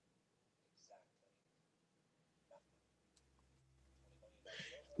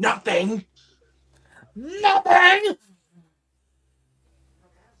 Nothing! Nothing!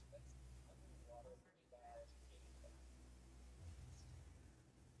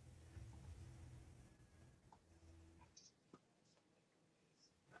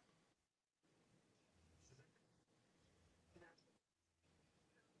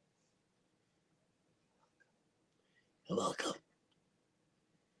 You're welcome.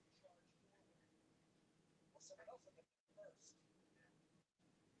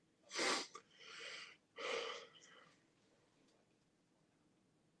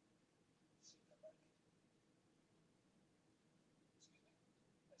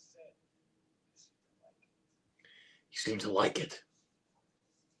 You seem to like it.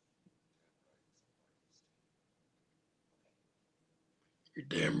 You're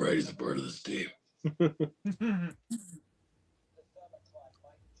damn right he's a part of this team.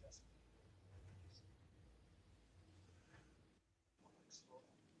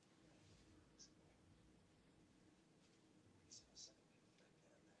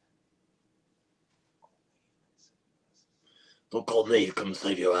 Don't call me to come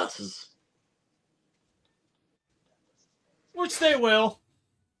save your asses. Which they will.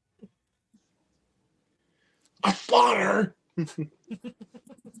 A slaughter!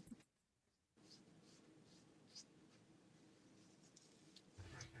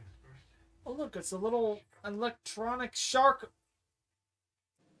 Oh, look, it's a little electronic shark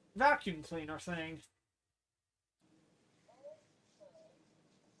vacuum cleaner thing.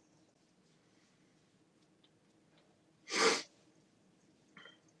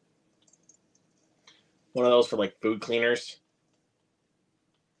 One of those for like food cleaners.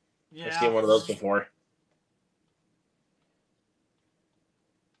 Yeah. I've seen one of those before.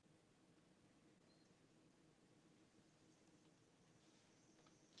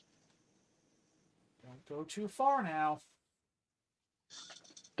 Don't go too far now.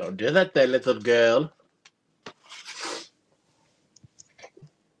 Don't do that there, little girl.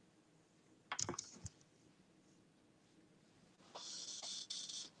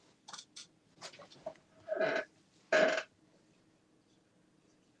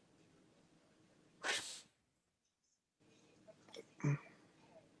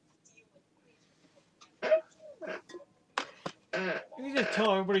 You need to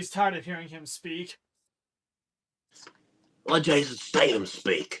tell everybody's tired of hearing him speak. Let Jason Statham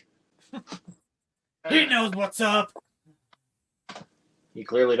speak. He knows what's up. He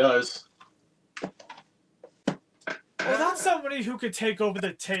clearly does. Well, that's somebody who could take over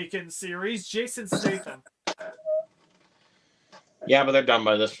the Taken series, Jason Statham. Yeah, but they're done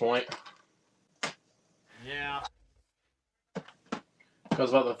by this point. Yeah.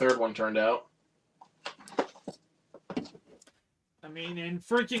 Because of how the third one turned out. I mean, and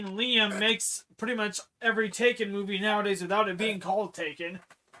freaking Liam makes pretty much every Taken movie nowadays without it being called Taken.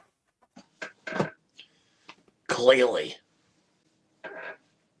 Clearly.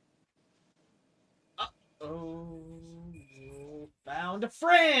 Oh, found a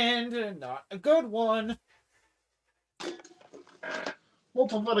friend, not a good one.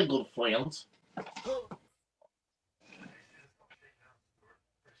 Multiple very good friends.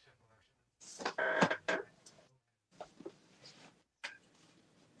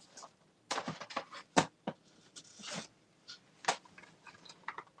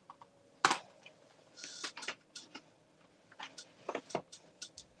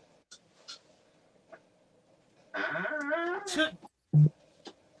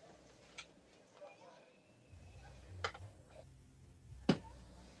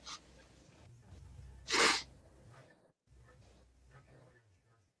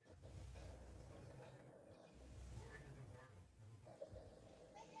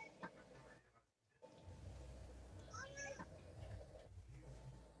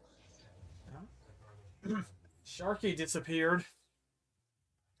 Sharky disappeared.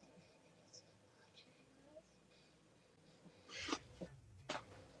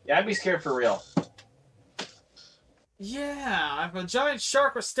 Yeah, I'd be scared for real. Yeah, if a giant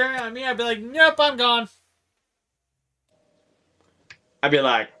shark was staring at me, I'd be like, nope, I'm gone. I'd be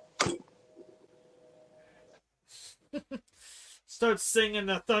like... Start singing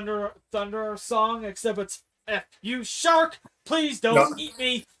the Thunder song, except it's F you, shark! Please don't eat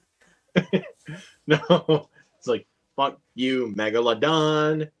me! No. It's like, fuck you,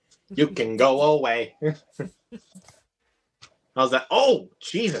 Megalodon. You can go away. How's that? Oh,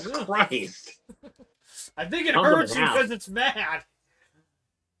 Jesus Christ. I think it hurts you because it's mad.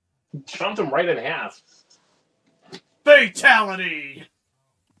 Chomped him right in half. Fatality!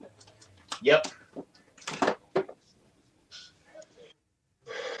 Yep.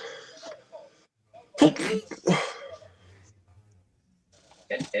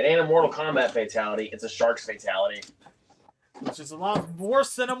 It ain't a Mortal Kombat fatality. It's a Shark's fatality. Which is a lot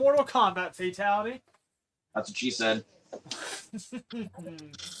worse than a Mortal Kombat fatality. That's what she said. And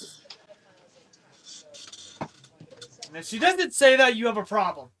if she doesn't say that, you have a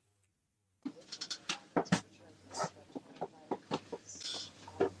problem.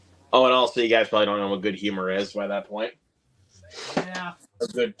 Oh, and also, you guys probably don't know what good humor is by that point. Yeah. Or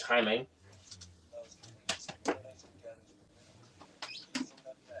good timing.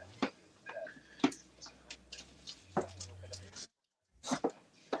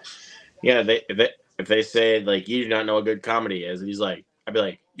 Yeah, if they say, like, you do not know what good comedy is, and he's like, I'd be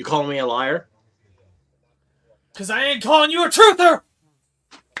like, you calling me a liar? Because I ain't calling you a truther!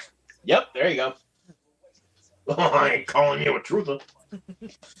 Yep, there you go. I ain't calling you a truther.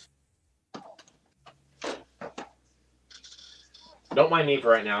 Don't mind me for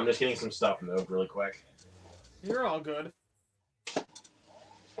right now. I'm just getting some stuff moved really quick. You're all good. I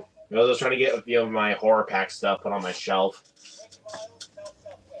was just trying to get a few of my horror pack stuff put on my shelf.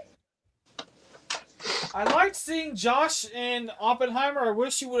 I liked seeing Josh in Oppenheimer. I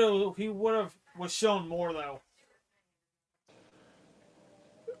wish he would have was shown more though.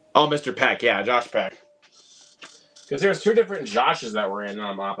 Oh, Mr. Peck, yeah, Josh Peck. Because there's two different Joshes that were in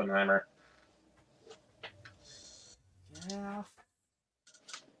Oppenheimer. Yeah.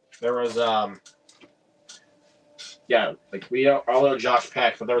 There was yeah, like we all know Josh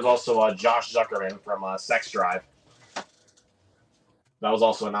Peck, but there was also Josh Zuckerman from Sex Drive. That was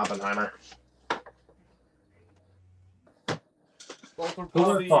also in Oppenheimer. Who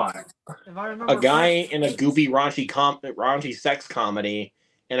would have thought? If I remember, A guy in a goofy raunchy sex comedy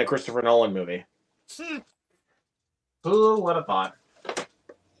in a Christopher Nolan movie. Who would have thought?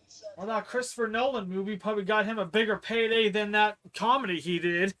 Well, that Christopher Nolan movie probably got him a bigger payday than that comedy he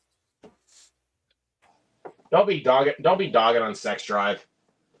did. Don't be dogging on Sex Drive.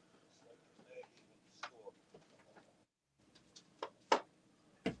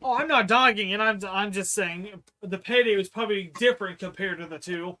 Oh, I'm not dogging it. I'm just saying the payday was probably different compared to the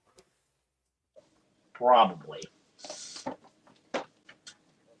two. Probably.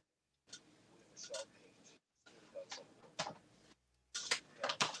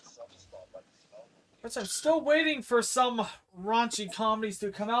 But I'm still waiting for some raunchy comedies to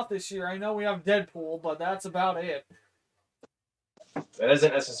come out this year. I know we have Deadpool, but that's about it. That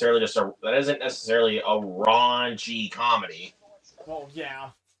isn't necessarily a raunchy comedy. Well, yeah.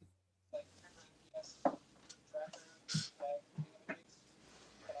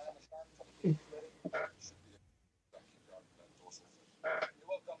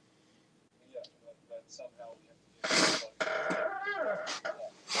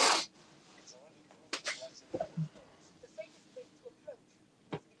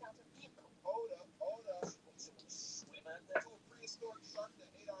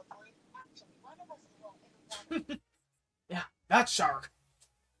 Yeah, that shark.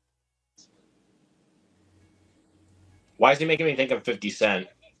 Why is he making me think of 50 Cent?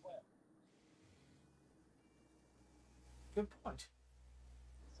 Good point.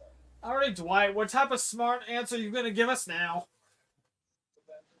 Alright, Dwight, what type of smart answer are you going to give us now?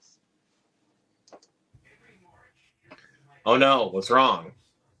 Oh no, what's wrong?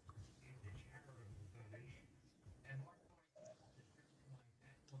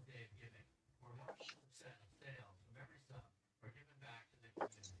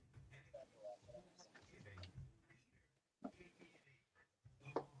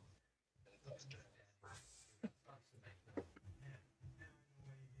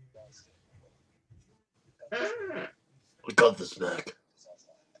 We got this back.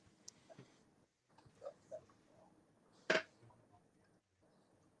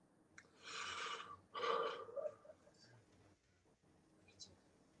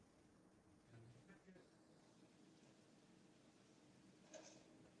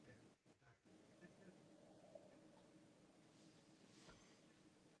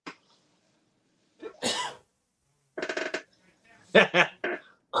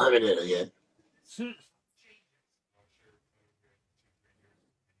 I'm an idiot.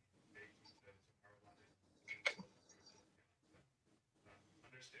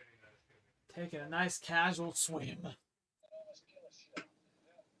 Taking a nice casual swim.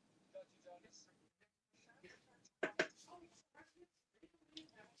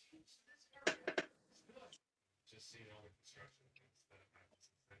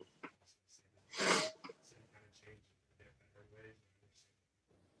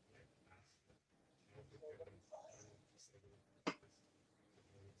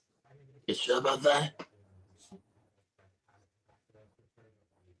 You sure about that?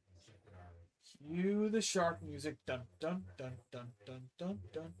 Cue the shark music. Dun dun dun dun dun dun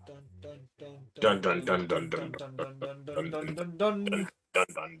dun dun dun dun Dun dun dun dun dun dun dun dun dun dun dun dun dun. Dun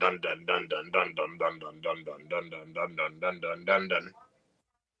dun dun dun dun dun dun dun dun dun dun dun dun dun dun dun dun dun dun dun.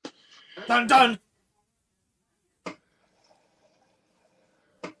 Dun dun.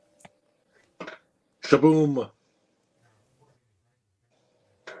 Shaboom.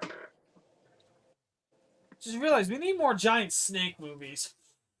 Just realized we need more giant snake movies.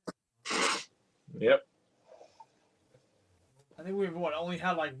 Yep. I think we've only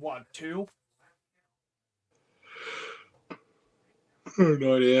had like what, 2? I have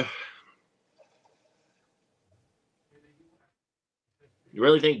no idea. You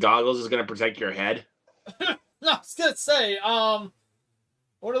really think goggles is gonna protect your head? I was gonna say,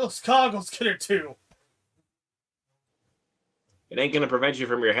 what are those goggles gonna do? It ain't gonna prevent you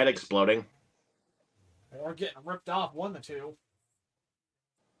from your head exploding. Or getting ripped off, one of the two.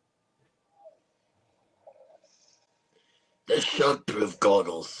 The shark-proof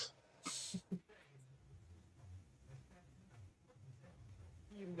goggles.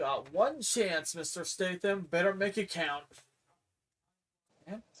 You got one chance, Mr. Statham. Better make it count.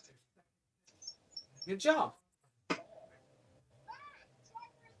 Yeah. Good job.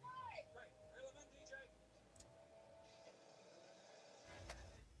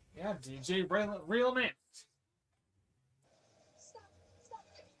 Yeah, DJ, real man.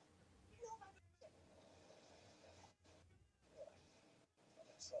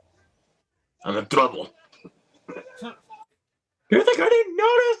 I'm in trouble. You think I didn't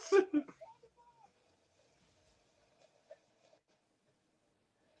notice?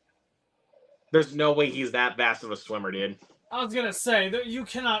 There's no way he's that fast of a swimmer, dude. I was gonna say that you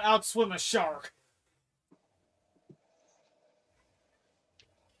cannot outswim a shark.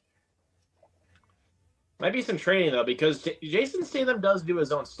 Might be some training though, because Jason Statham does do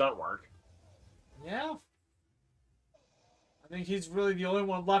his own stunt work. Yeah. I think he's really the only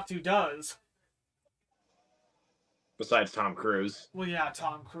one left who does. Besides Tom Cruise. Well, yeah,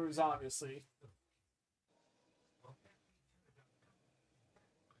 Tom Cruise, obviously.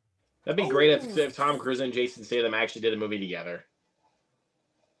 That'd be great if Tom Cruise and Jason Statham actually did a movie together.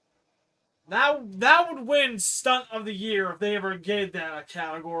 That would win Stunt of the Year if they ever gave that a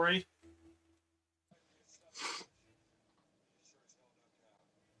category.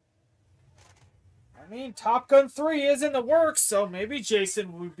 I mean, Top Gun 3 is in the works, so maybe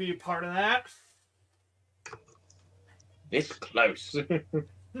Jason would be a part of that. It's close.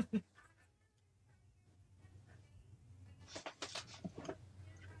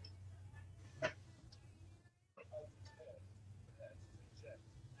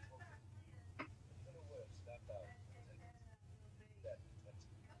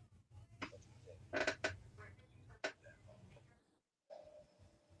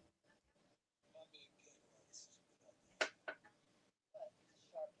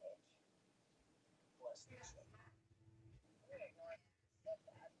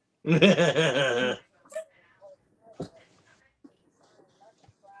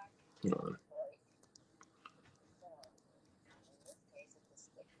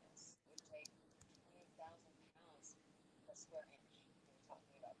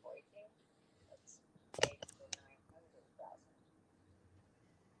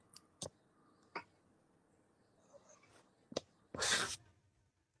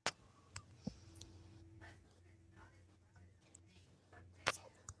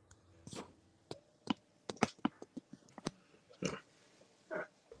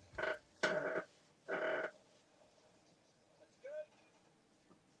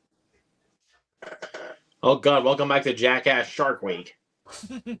 Oh god, welcome back to Jackass Shark Week.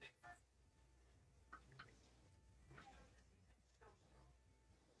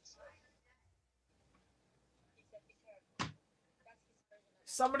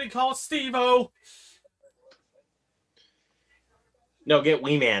 Somebody call Steve-O. No, get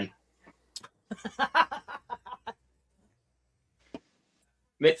Wee Man.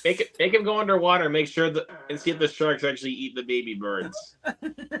 Make him go underwater and make sure and see if the sharks actually eat the baby birds.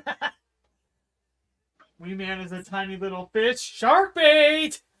 Wee Man is a tiny little fish. Shark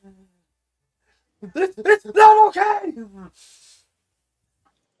bait! It's not okay!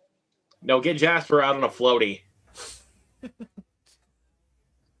 No, get Jasper out on a floaty.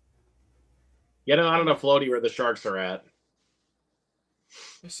 Get him out on a floaty where the sharks are at.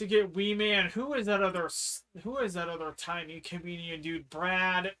 We should get Wee Man. Who is that other tiny comedian dude?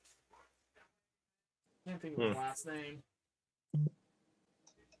 Brad. I can't think of his last name.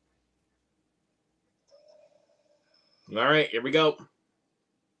 All right, here we go.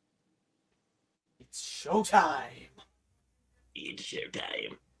 It's showtime. It's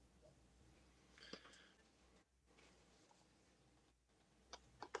showtime.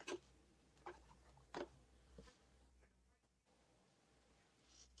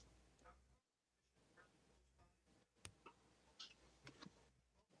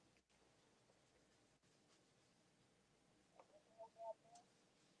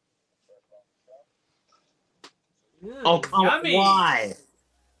 Oh, come on. Why?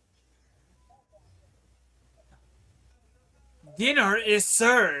 Dinner is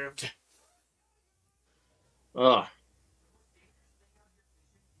served. Ugh.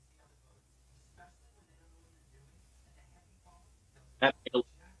 That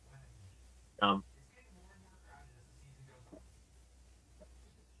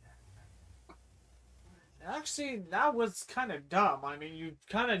Actually, that was kind of dumb. I mean, you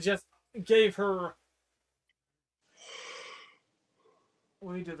kind of just gave her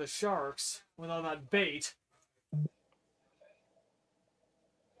way to the sharks with all that bait.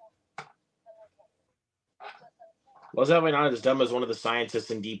 Was that way not as dumb as one of the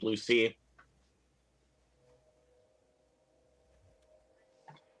scientists in Deep Blue Sea?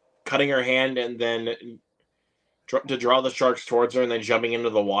 Cutting her hand and then to draw the sharks towards her and then jumping into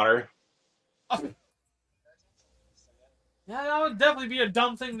the water. Oh. Yeah, that would definitely be a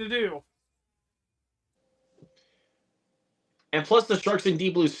dumb thing to do. And plus, the sharks in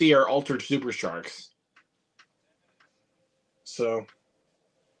Deep Blue Sea are altered super sharks. So.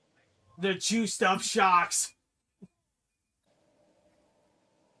 The juiced up sharks.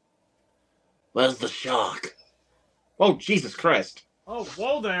 Where's the shark? Oh, Jesus Christ. Oh,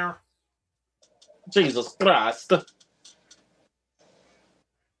 whoa there. Jesus Christ.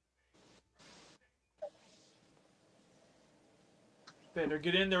 Better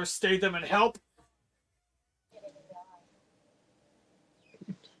get in there, stay them, and help.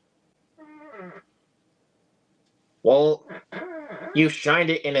 Well, you shined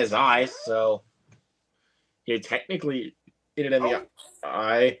it in his eyes, so you technically hit it in the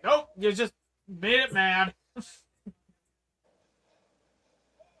eye. Nope, you just made it mad.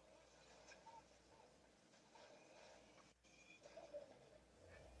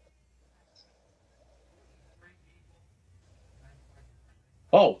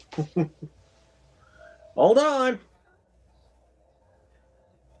 Oh. Hold on.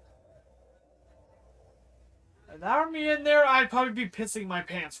 If that were me in there, I'd probably be pissing my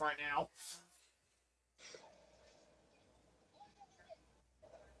pants right now.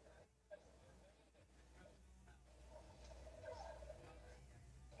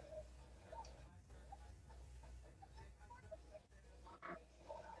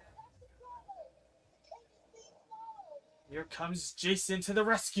 Here comes Jason to the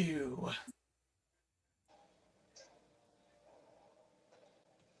rescue.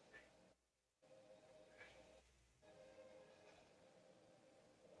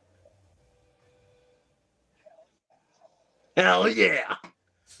 Hell yeah.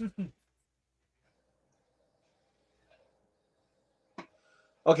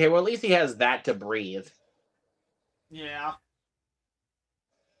 Okay, well, at least he has that to breathe. Yeah.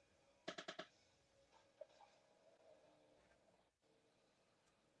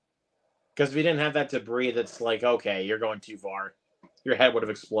 Because if he didn't have that to breathe, it's like, okay, you're going too far. Your head would have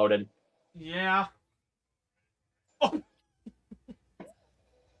exploded. Yeah. Oh.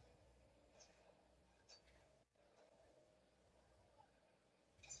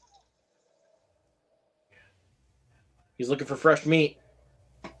 He's looking for fresh meat.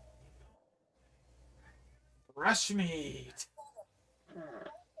 Fresh meat.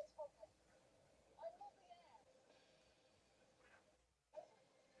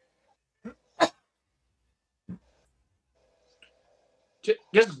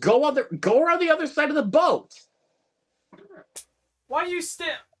 Just go around the other side of the boat. Why you still?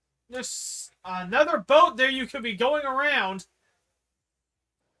 There's another boat there you could be going around.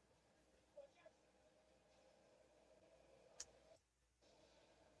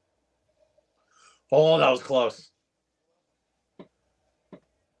 Oh, that was close.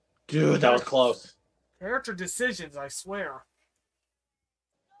 Dude, that was close. Character decisions, I swear.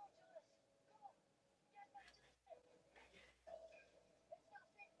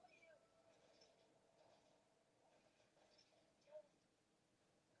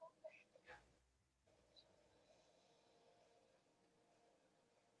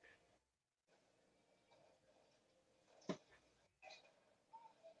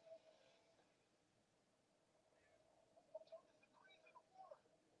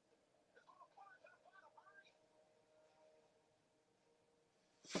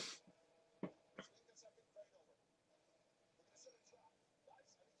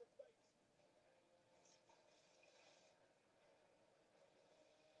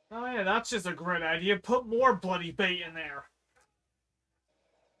 Oh yeah, that's just a great idea. Put more bloody bait in there.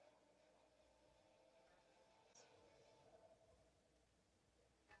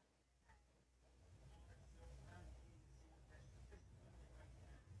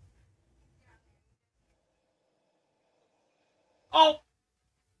 Oh!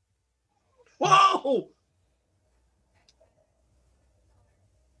 Whoa!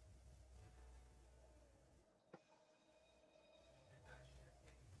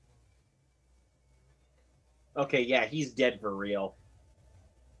 Okay, yeah, he's dead for real.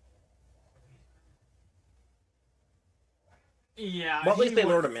 Yeah, Well, at least they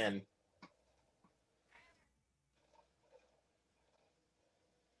lured him in.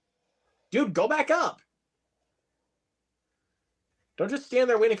 Dude, go back up. Don't just stand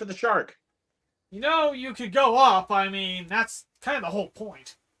there waiting for the shark. You know, you could go up. I mean, that's kind of the whole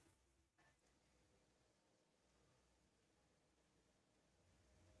point.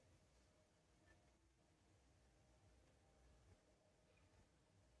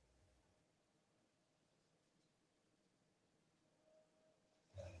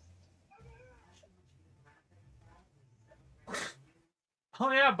 Oh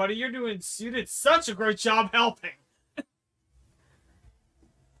yeah, buddy, you did such a great job helping.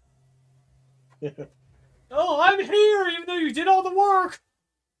 Oh, I'm here, even though you did all the work.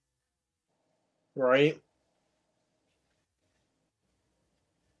 Right?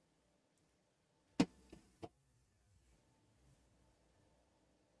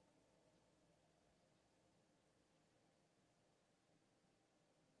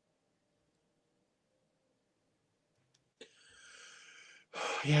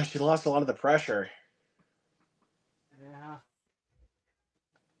 Yeah, she lost a lot of the pressure. Yeah.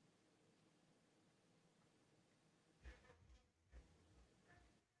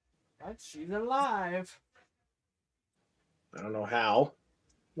 But she's alive. I don't know how,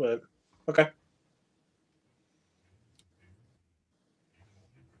 but okay.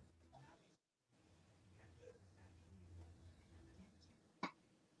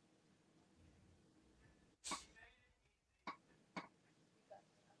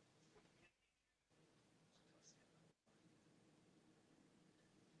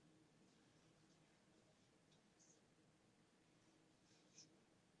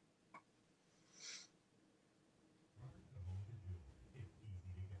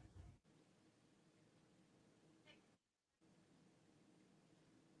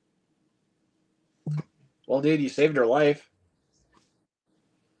 Well, dude, you saved her life.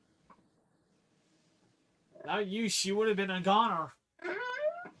 Without you, she would have been a goner.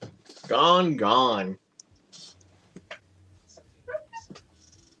 Gone, gone.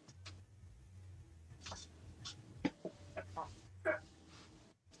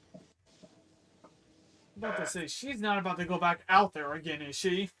 I'm about to say, she's not about to go back out there again, is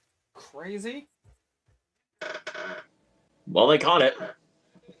she? Crazy? Well, they caught it.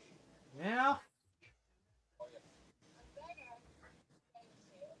 Yeah.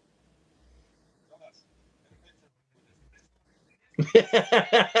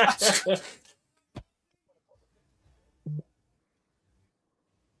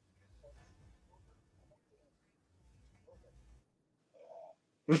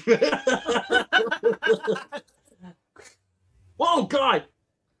 Whoa, God!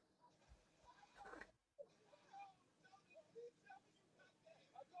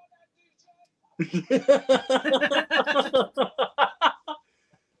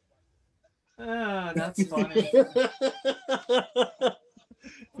 That's funny.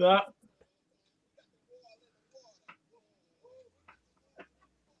 That...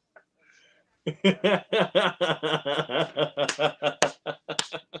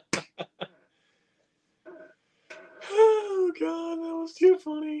 Oh, God, that was too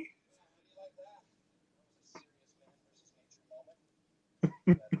funny.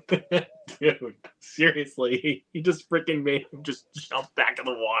 Dude, seriously, he just freaking made him just jump back in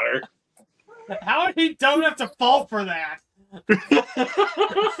the water. How did he don't have to fall for that?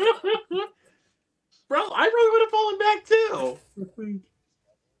 Bro, I really would have fallen back too.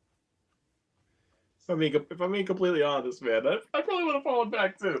 If I'm being completely honest, man, I probably would have fallen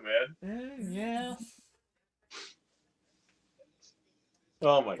back too, man. Yeah.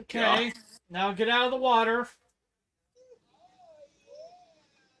 Oh my God. Okay, now get out of the water.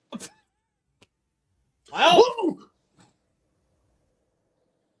 Well, Whoa!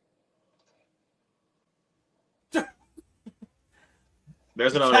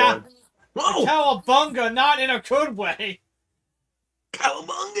 There's another one. Whoa! Cowabunga, not in a good way.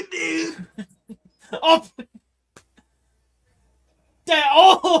 Cowabunga, dude! Oh!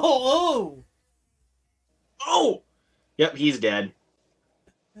 Oh! Oh! Yep, he's dead.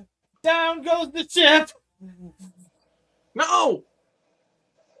 Down goes the ship. No!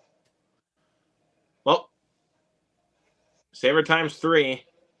 Well, saber times 3.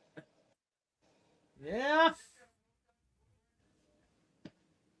 Yeah.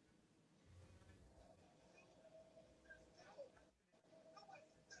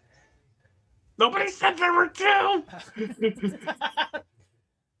 Nobody said there were 2! I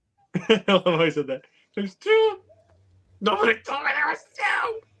love how I said that. There's 2! Nobody told me there was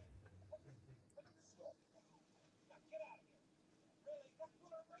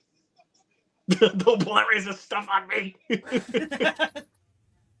 2! Don't pull that racist stuff on me!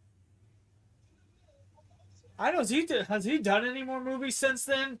 I know. Has he done any more movies since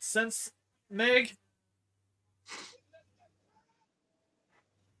then? Since Meg?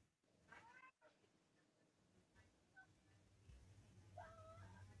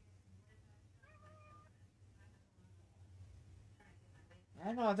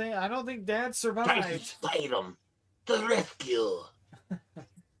 I don't think Dad survived. Fight him. The rescue.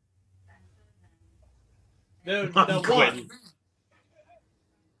 The one.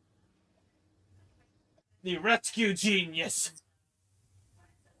 The rescue genius.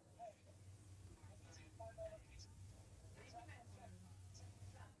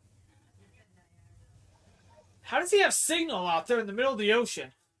 How does he have signal out there in the middle of the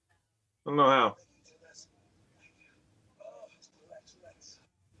ocean? I don't know how.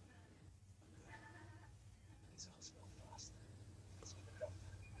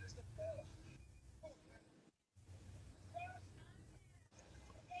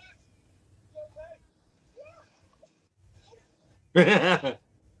 You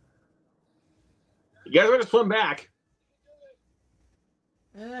guys want to swim back?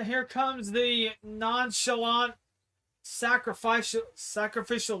 Here comes the nonchalant sacrificial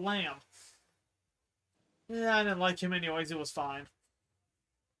lamb. Yeah, I didn't like him anyways. It was fine.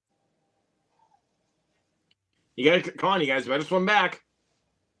 You guys, come on, you guys better swim back.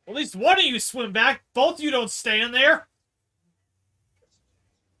 At least one of you swim back. Both of you don't stand there.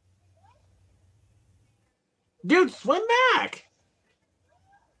 Dude, swim back.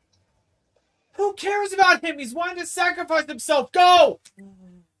 Who cares about him? He's wanting to sacrifice himself. Go!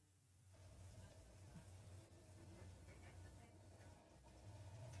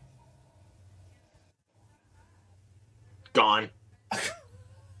 Gone.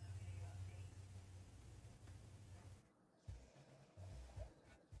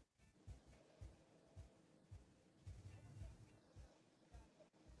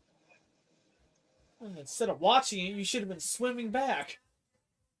 Instead of watching it, you should have been swimming back.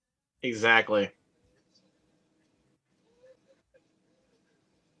 Exactly.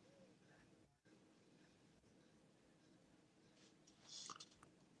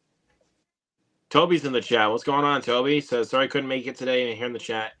 Toby's in the chat. What's going on, Toby? Says, sorry I couldn't make it today here in the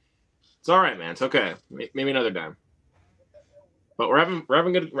chat. It's all right, man. It's okay. Maybe another time. But we're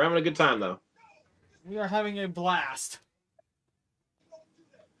having a good time though. We are having a blast.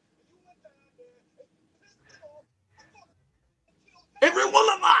 Every one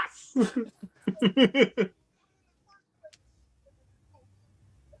of us.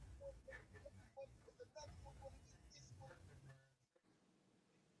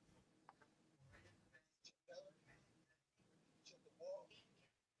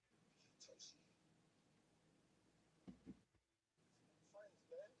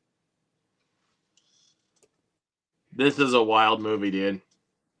 This is a wild movie, dude.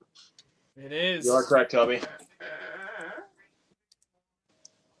 It is. You are correct, Toby.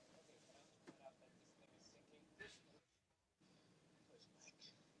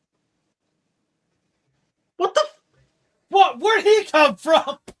 What the? What? Where'd he come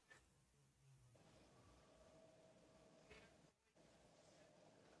from?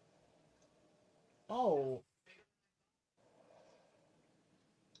 Oh.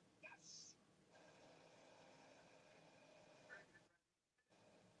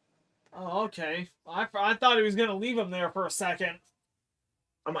 Oh, okay. I thought he was gonna leave him there for a second.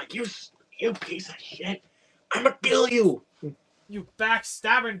 I'm like, you piece of shit. I'm gonna kill you. You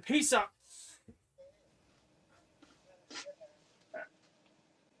backstabbing piece of...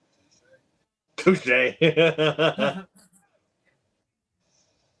 Touche. That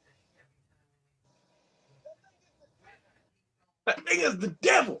thing is the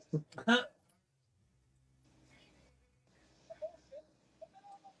devil.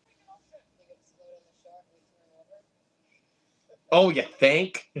 Oh, you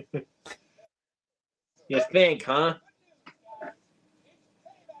think? You think, huh?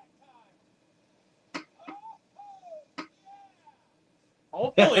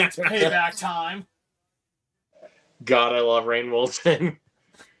 Hopefully it's payback time. God, I love Rainn Wilson.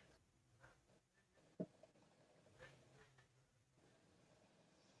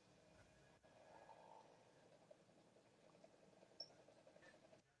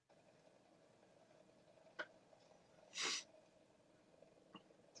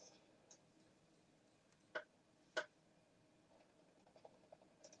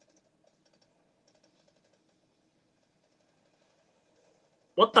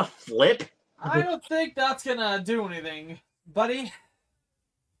 What the flip? I don't think that's gonna do anything, buddy.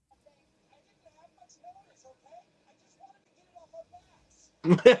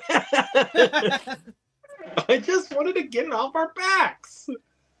 I just wanted to get it off our backs.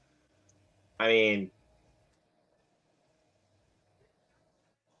 I mean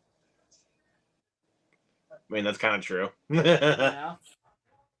that's kind of true. Yeah.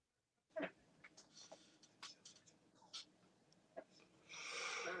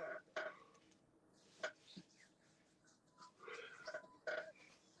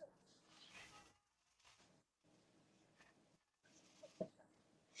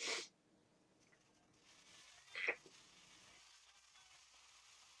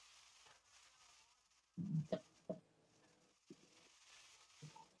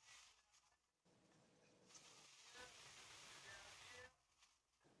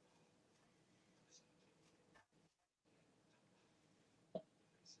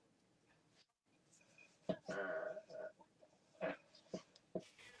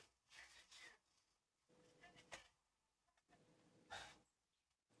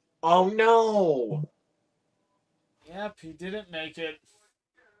 Oh no! Yep, he didn't make it.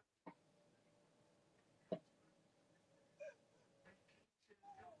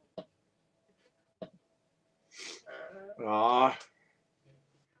 Aw.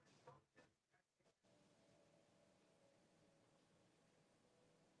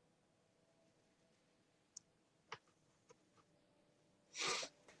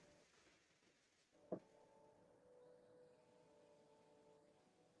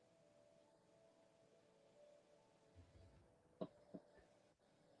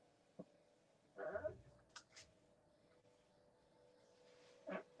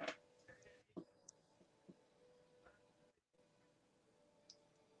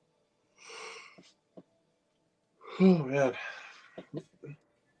 Oh man.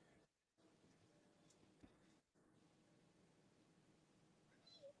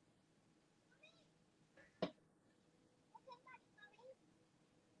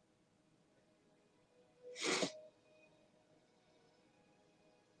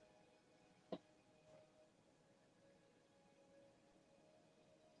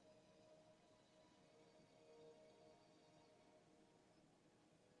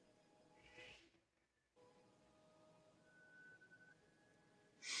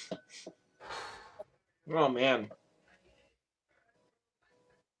 Oh man.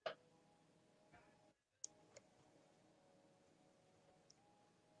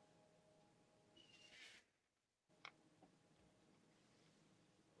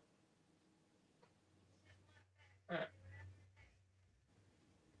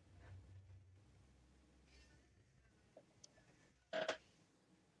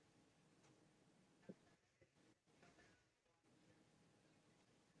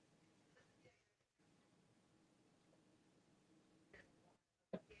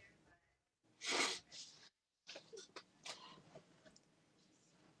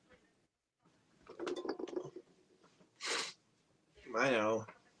 I know.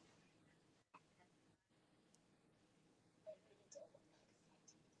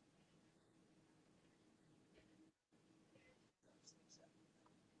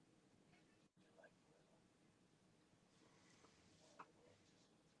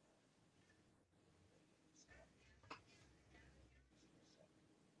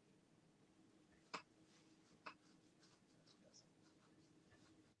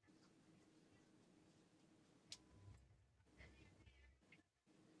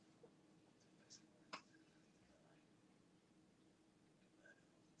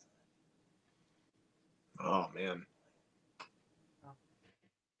 Oh man.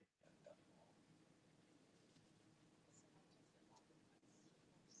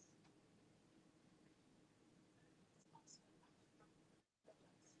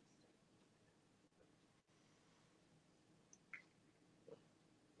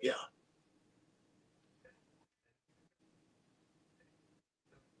 Yeah.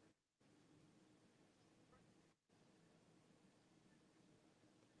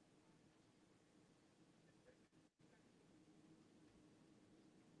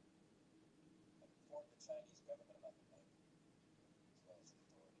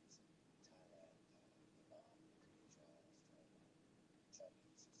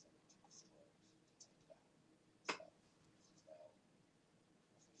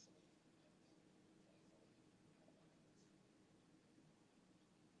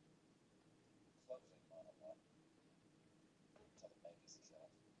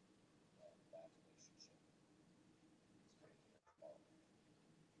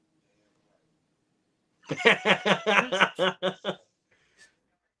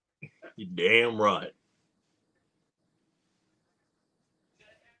 You damn right.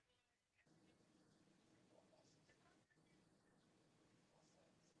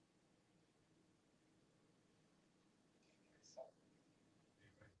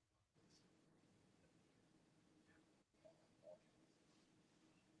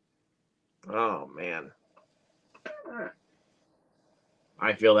 Oh, man.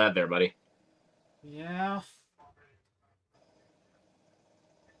 I feel that there, buddy. Yeah.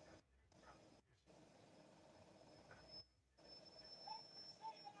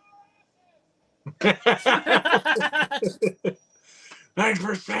 Thanks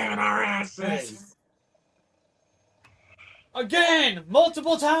for saving our asses. Again,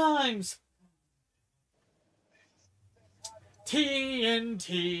 multiple times.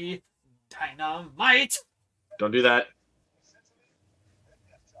 TNT Dynamite. Don't do that.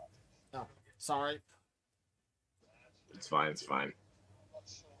 No, sorry. It's fine. It's fine.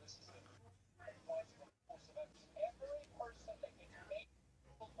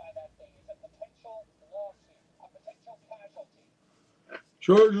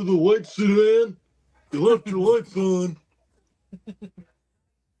 Charge of the white sedan. You left your lights on.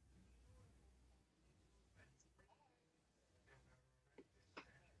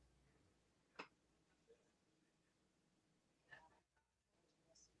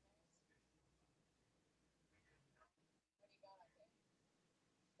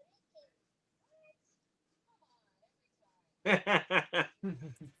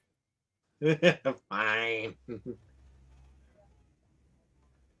 Fine.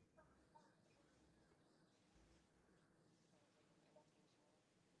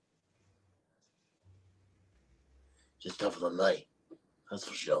 Just tougher than me. That's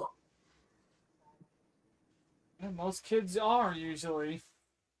for sure. Yeah, most kids are usually.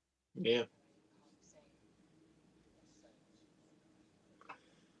 Yeah.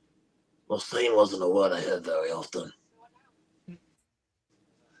 Well, sane wasn't a word I heard very often.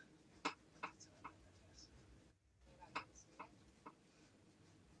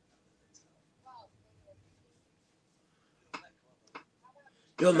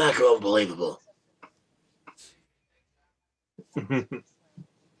 Your Mac are unbelievable.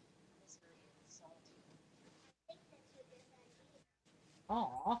 Aw.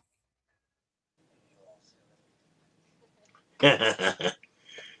 Oh.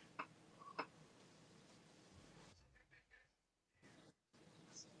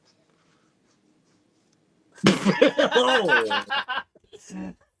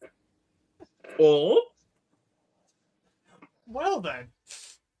 Oh. Well then.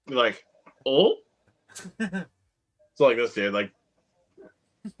 You're like, oh. It's like this, dude. Like.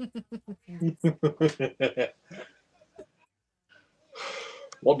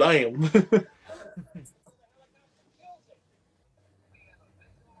 Well, damn.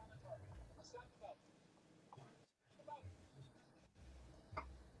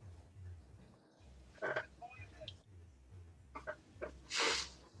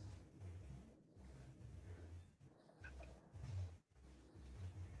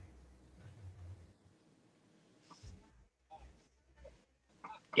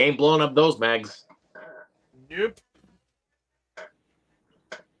 You ain't blowing up those mags. Nope.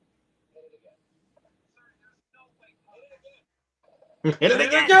 Hit Hit it it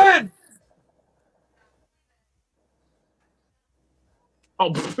again. again!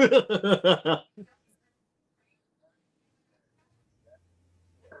 Oh.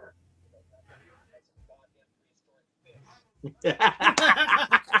 Am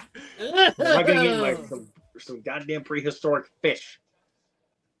I gonna get like some goddamn prehistoric fish?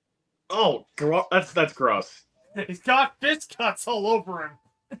 Oh, that's gross. He's got fish cuts all over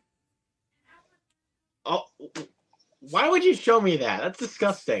him. Oh, why would you show me that? That's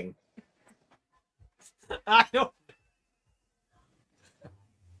disgusting. I don't.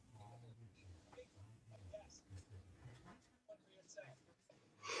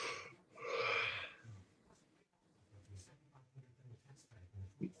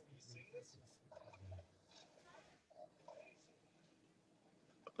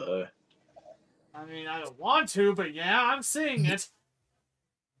 I mean, I don't want to, but yeah, I'm seeing it.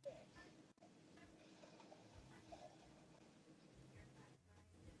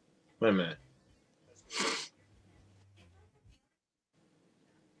 Wait a minute.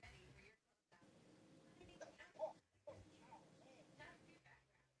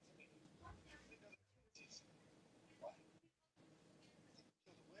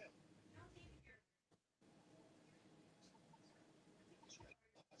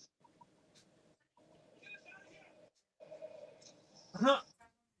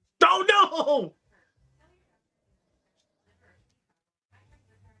 Oh no!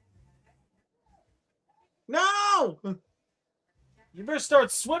 You better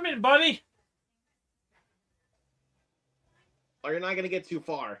start swimming, buddy. Or you're not going to get too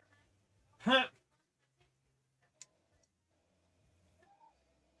far. No!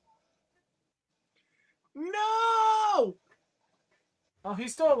 Oh,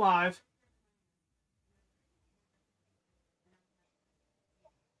 he's still alive.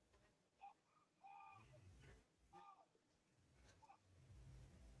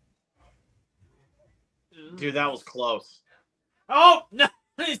 Dude, that was close. Oh, no!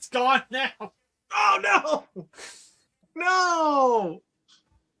 He's gone now. Oh, no! No!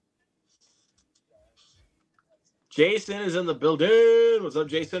 Jason is in the building. What's up,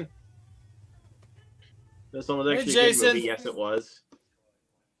 Jason? This one was actually a good movie. Yes, it was.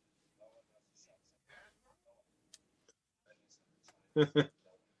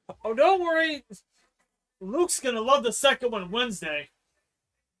 Oh, don't worry. Luke's going to love the second one Wednesday.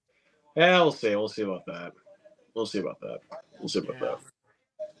 Yeah, we'll see. We'll see about that. We'll see about that.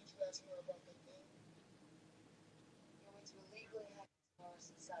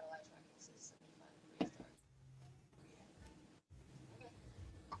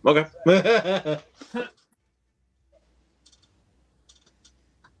 Okay.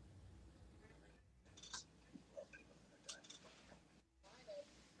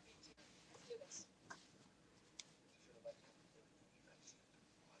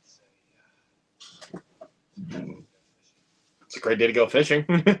 It's a great day to go fishing.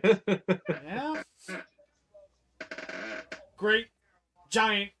 Yeah. Great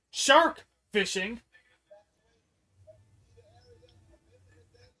giant shark fishing.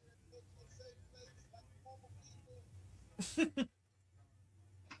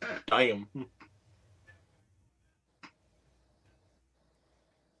 Damn.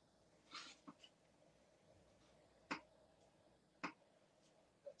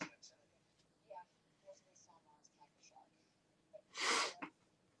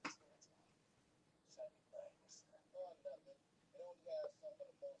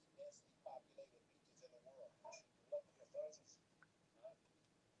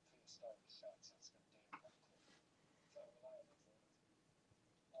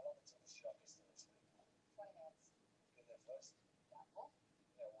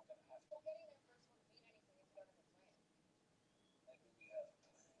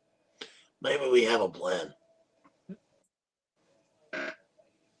 Maybe we have a plan.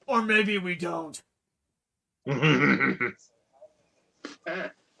 Or maybe we don't. Who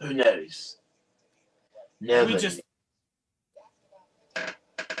knows? Never.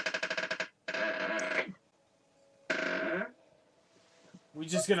 We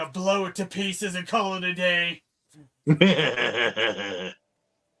just gonna blow it to pieces and call it a day.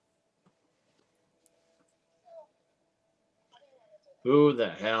 Who the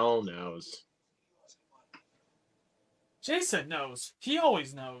hell knows? Jason knows. He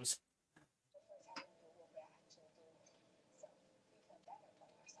always knows.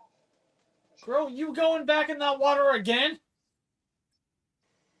 Girl, you going back in that water again?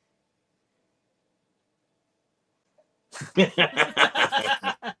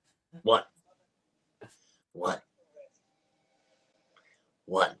 What?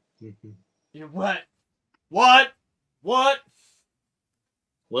 You what? What? What?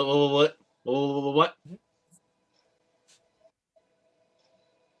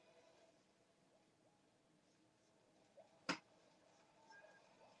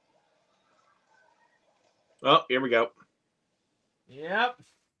 Oh, here we go. Yep.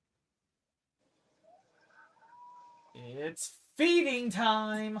 It's feeding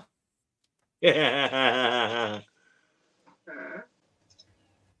time. Yeah.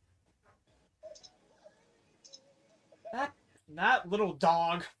 That little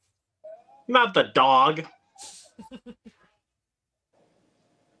dog. Not the dog.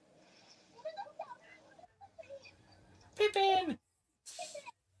 Pippin!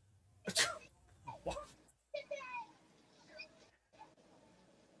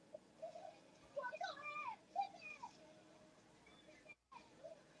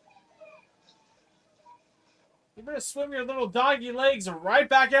 You better swim your little doggy legs right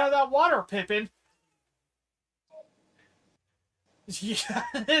back out of that water, Pippin. Yeah,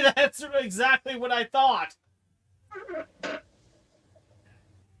 that's exactly what I thought.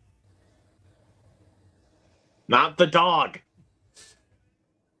 Not the dog.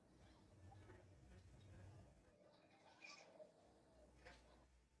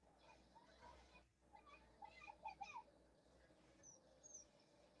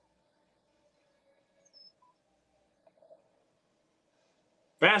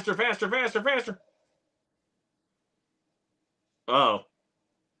 Faster, faster, faster, faster. Oh.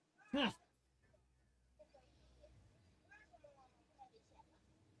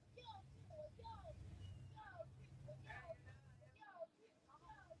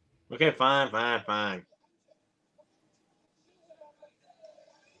 Okay, fine, fine, fine.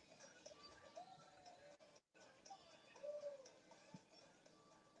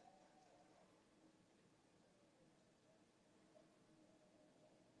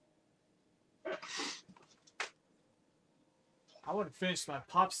 I would have finished my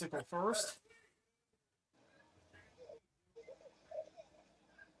popsicle first.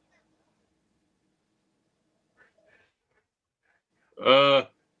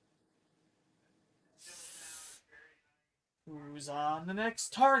 Who's on the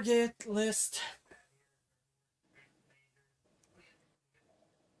next target list?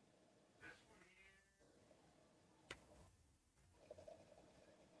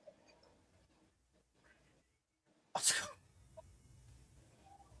 Let's go.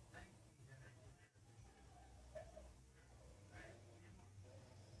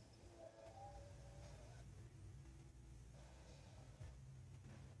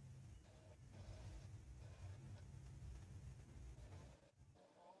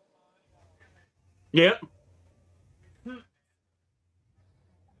 Yep.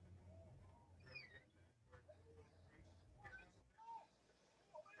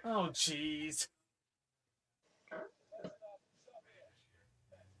 Oh, jeez.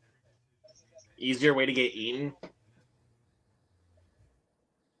 Easier way to get eaten.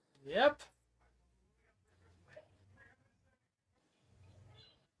 Yep.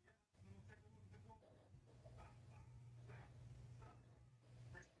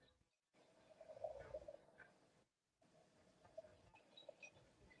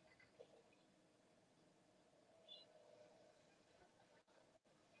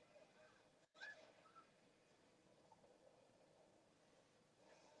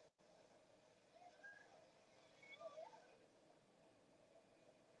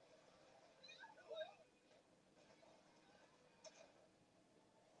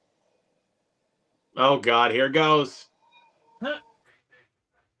 Oh God, here goes.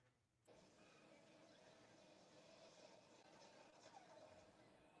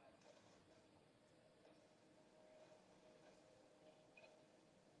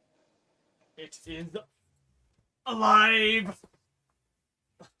 It is alive.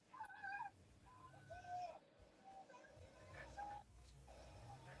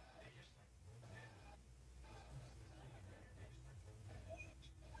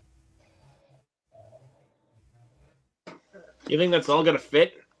 You think that's all gonna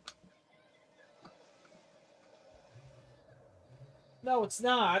fit? No, it's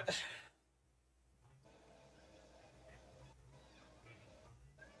not.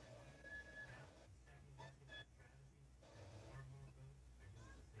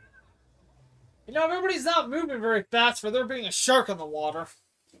 You know, everybody's not moving very fast for there being a shark on the water.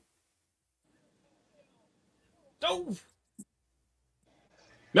 Oh!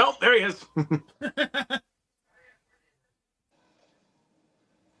 Nope, there he is.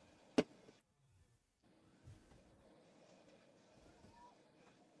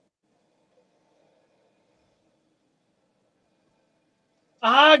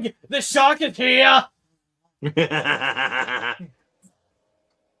 Ugh! The shark is here!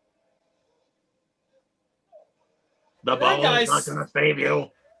 The Hey, ball is guys. not gonna save you.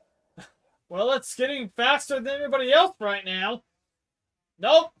 Well, it's getting faster than everybody else right now.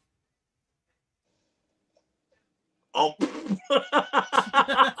 Nope. Oh.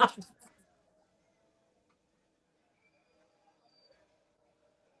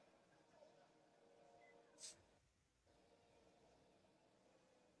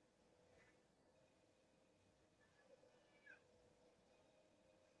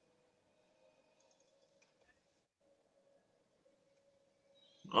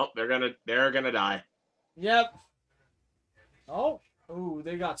 Oh, they're gonna die. Yep. Oh. Ooh,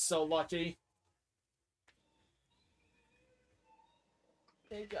 they got so lucky.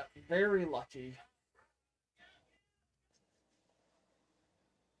 They got very lucky.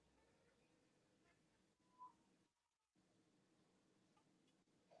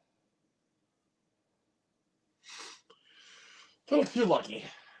 A little too lucky.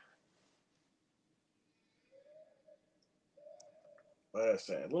 What did I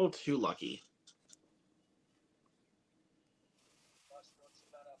say? A little too lucky.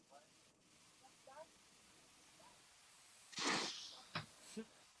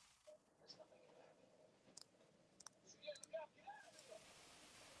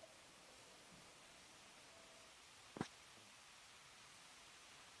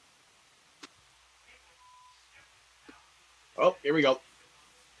 Oh, here we go.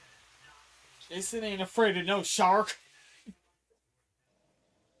 Jason ain't afraid of no shark.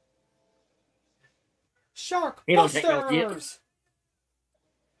 Shark He don't take no shit. busters!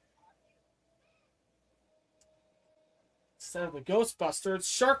 Instead of the Ghostbuster, it's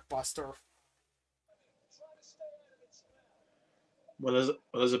Sharkbuster. Well,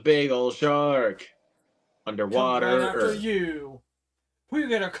 there's a big old shark underwater. Come right after you. Who you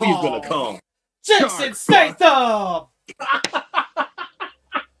gonna call? Who you gonna call? Jason Statham!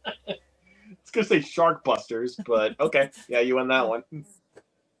 It's gonna say Sharkbusters, but okay. Yeah, you won that one.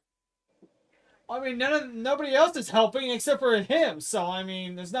 I mean, nobody else is helping except for him, so I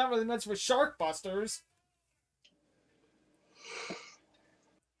mean, there's not really much for Sharkbusters.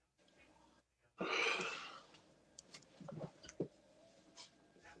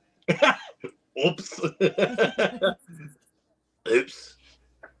 Oops. Oops.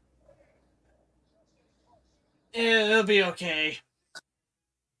 Yeah, it'll be okay.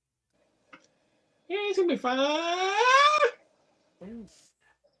 Yeah, it's gonna be fine.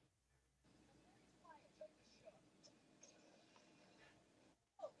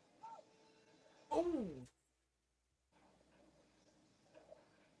 Ooh.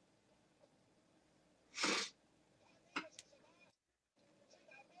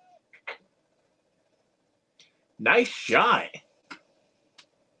 Nice shot.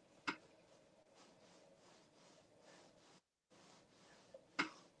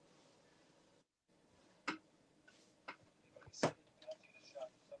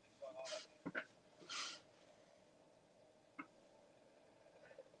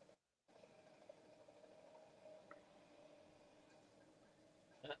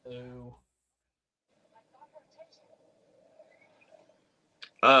 Uh-oh.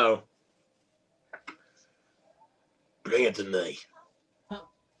 Oh. Bring it to me.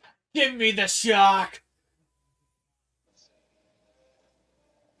 Give me the shark!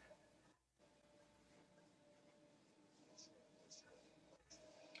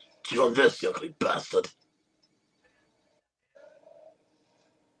 Do you want this, you ugly bastard?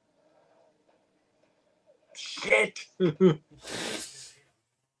 Shit!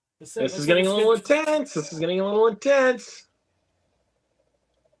 This is getting a little intense. This is getting a little intense.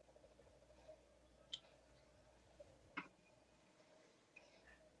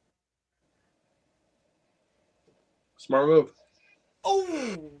 Smart move.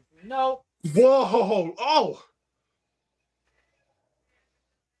 Oh! No. Whoa! Oh! Oh!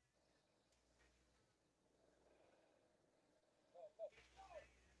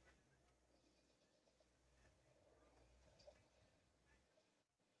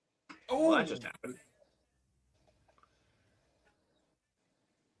 Well, that just happened.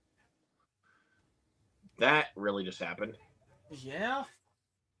 That really just happened. Yeah?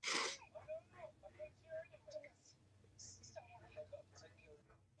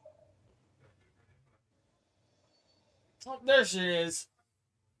 Oh, there she is.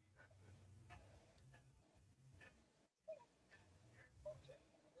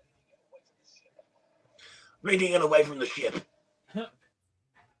 Making it away from the ship.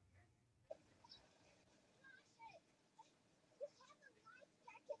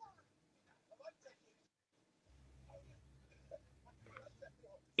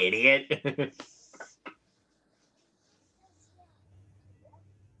 Idiot.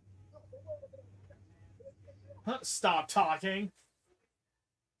 Stop talking.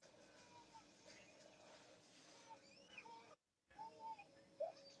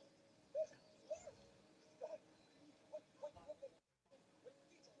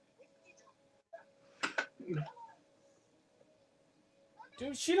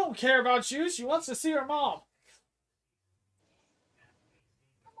 Dude, she don't care about you. She wants to see her mom.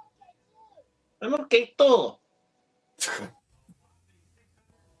 I'm okay too.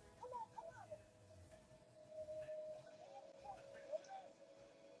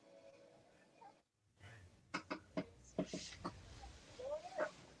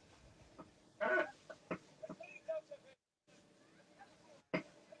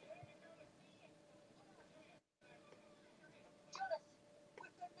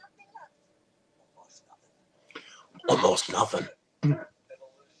 Almost nothing.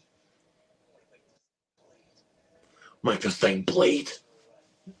 Make this thing bleed.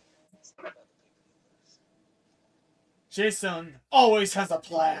 Jason always has a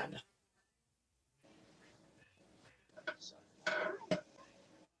plan.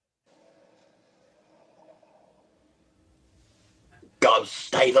 Go,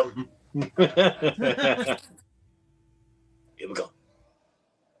 Statham. Here we go.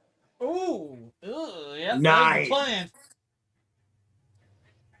 Ooh. Ooh, yeah, Nice. that's the plan.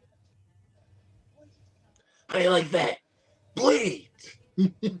 How you like that? Bleed.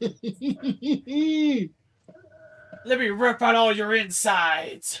 Let me rip out all your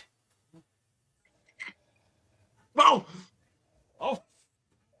insides. Whoa. Oh.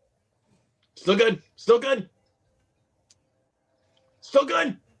 Still good. Still good. Still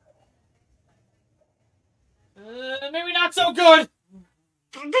good. Maybe not so good.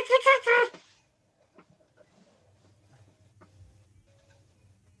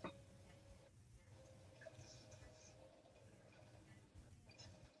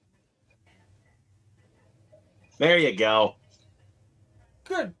 There you go.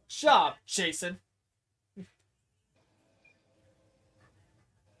 Good job, Jason.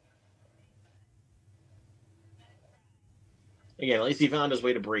 Again, at least he found his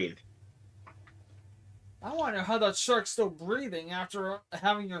way to breathe. I wonder how that shark's still breathing after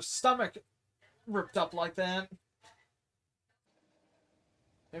having your stomach ripped up like that.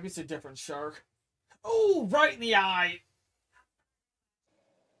 Maybe it's a different shark. Oh, right in the eye.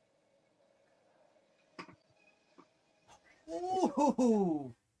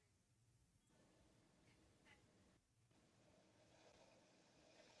 Ooh.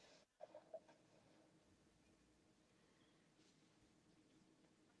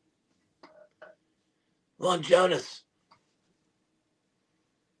 Come on, Jonas.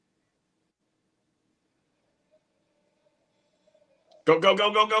 Go, go,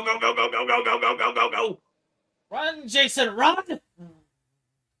 go, go, go, go, go, go, go, go, go, go, go, go, go. Run, Jason, run!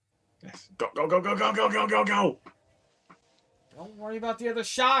 Yes. Go, go, go, go, go, go, go, go, go. Don't worry about the other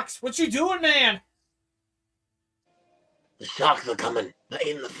sharks. What you doing, man? The sharks are coming. They're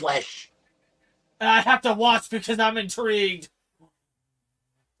in the flesh. I have to watch because I'm intrigued.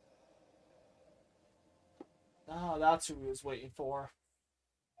 Oh, that's who he was waiting for.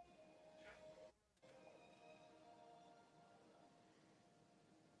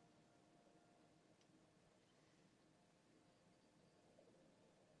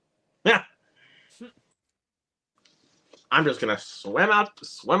 Yeah. I'm just gonna swim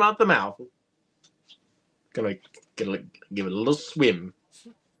out the mouth. Gonna give it a little swim.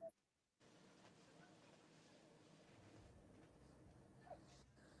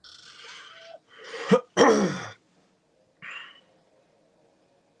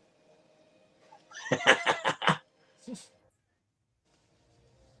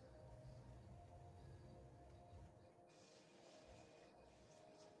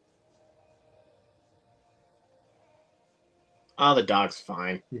 Oh, the dog's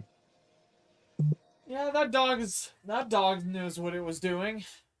fine. Yeah, that dog knows what it was doing.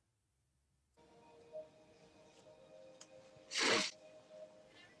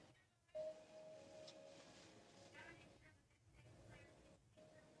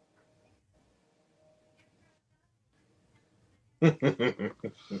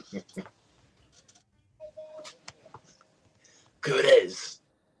 Good as.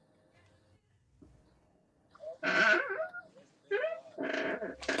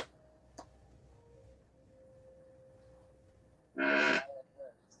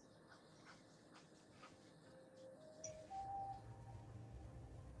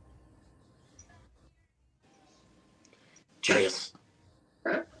 Cheers.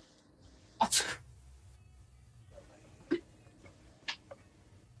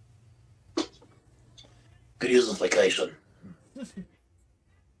 Could use a vacation.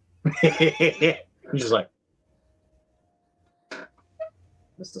 He's just like,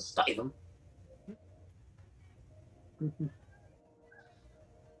 Mr. Statham.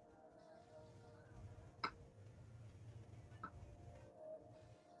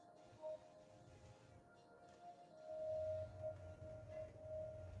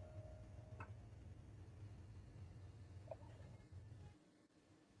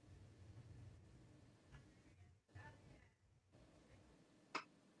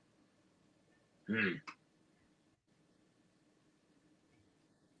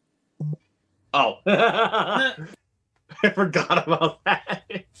 Oh. I forgot about that.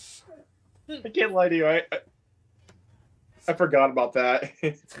 I can't lie to you. I forgot about that.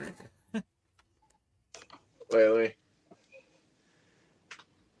 wait.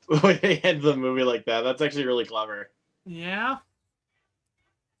 When they end the movie like that, that's actually really clever. Yeah.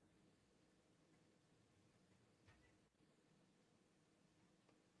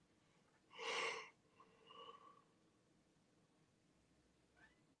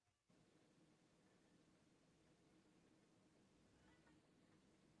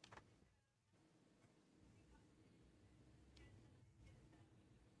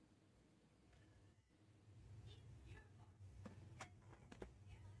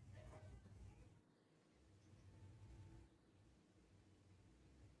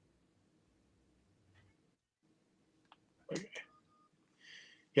 Okay.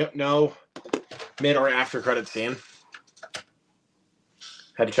 Yep, no mid or after credit scene.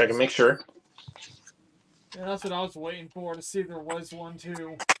 Had to check and make sure. Yeah, that's what I was waiting for, to see if there was one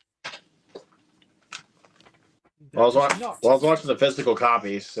too. Well, I was watching the physical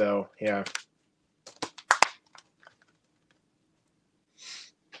copy, so yeah.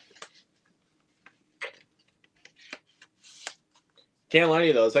 Can't lie to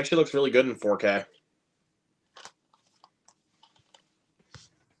you though, this actually looks really good in 4K.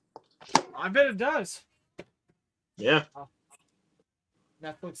 I bet it does. Yeah.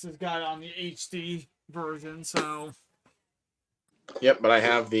 Netflix has got it on the HD version, so. Yep, but I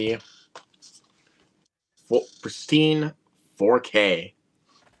have the pristine 4K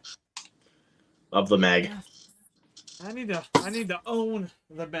of the Meg. Yeah. I need to own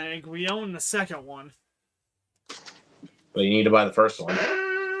the Meg. We own the second one. But you need to buy the first one.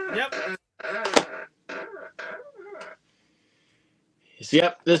 Yep. So,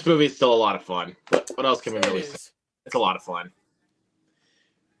 yep, this movie is still a lot of fun. What else can we really say? It's a lot of fun.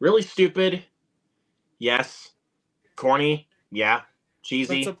 Really stupid. Yes. Corny. Yeah.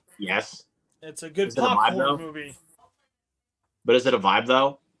 Cheesy. Yes. It's a good popcorn movie. But is it a vibe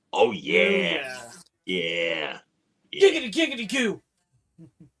though? Oh yeah. Yeah. Giggity giggity goo.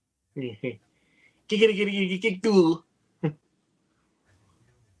 Giggity giggity goo.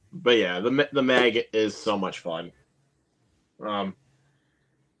 But yeah, the Meg is so much fun.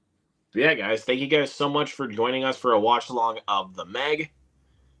 Yeah, guys, thank you guys so much for joining us for a watch along of the Meg.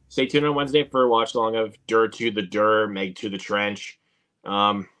 Stay tuned on Wednesday for a watch along of Dur to the Dur, Meg to the Trench.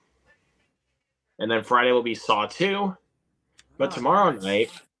 And then Friday will be Saw 2. But tomorrow night,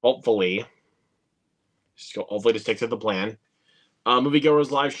 hopefully to stick to the plan.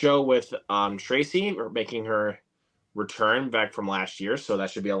 Moviegoers live show with Tracy. We're making her return back from last year, so that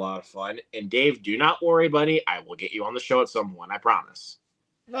should be a lot of fun. And Dave, do not worry, buddy. I will get you on the show at some point. I promise.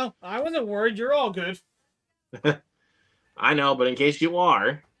 No, I wasn't worried. You're all good. I know, but in case you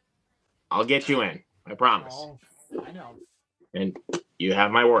are, I'll get you in. I promise. Oh, I know. And you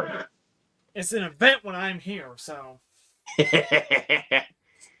have my word. It's an event when I'm here, so.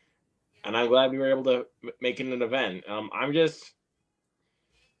 And I'm glad we were able to make it an event.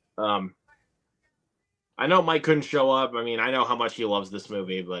 I know Mike couldn't show up. I mean, I know how much he loves this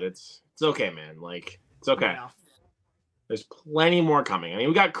movie, but it's okay, man. Like, it's okay. Yeah. There's plenty more coming. I mean,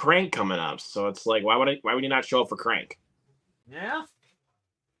 we got Crank coming up, so it's like, why would he not show up for Crank? Yeah.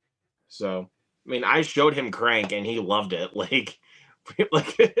 So, I mean, I showed him Crank, and he loved it. Like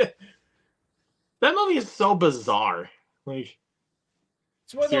that movie is so bizarre. Like,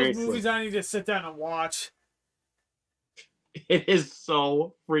 it's one of those movies I need to sit down and watch. It is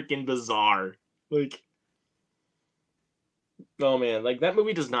so freaking bizarre. Like, oh man, like that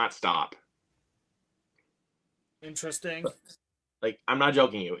movie does not stop. Interesting. Like, I'm not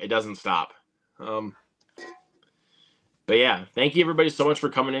joking you. It doesn't stop. But yeah, thank you everybody so much for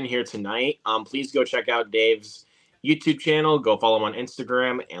coming in here tonight. Please go check out Dave's YouTube channel. Go follow him on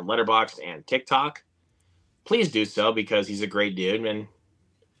Instagram and Letterboxd and TikTok. Please do so because he's a great dude, and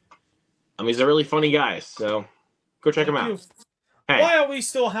he's a really funny guy. So go check him out. Hey. While we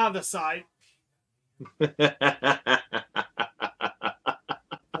still have the site.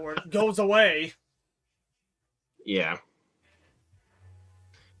 Or it goes away. Yeah.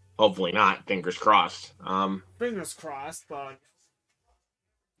 Hopefully not. Fingers crossed. Fingers crossed, but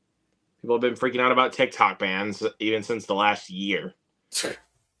people have been freaking out about TikTok bans even since the last year.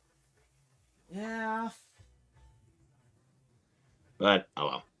 Yeah. But, oh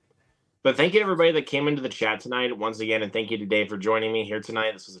well. But thank you to everybody that came into the chat tonight once again, and thank you to Dave for joining me here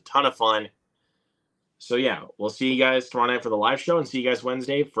tonight. This was a ton of fun. So yeah, we'll see you guys tomorrow night for the live show, and see you guys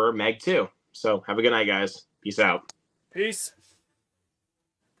Wednesday for Meg 2. So have a good night, guys. Peace out. Peace.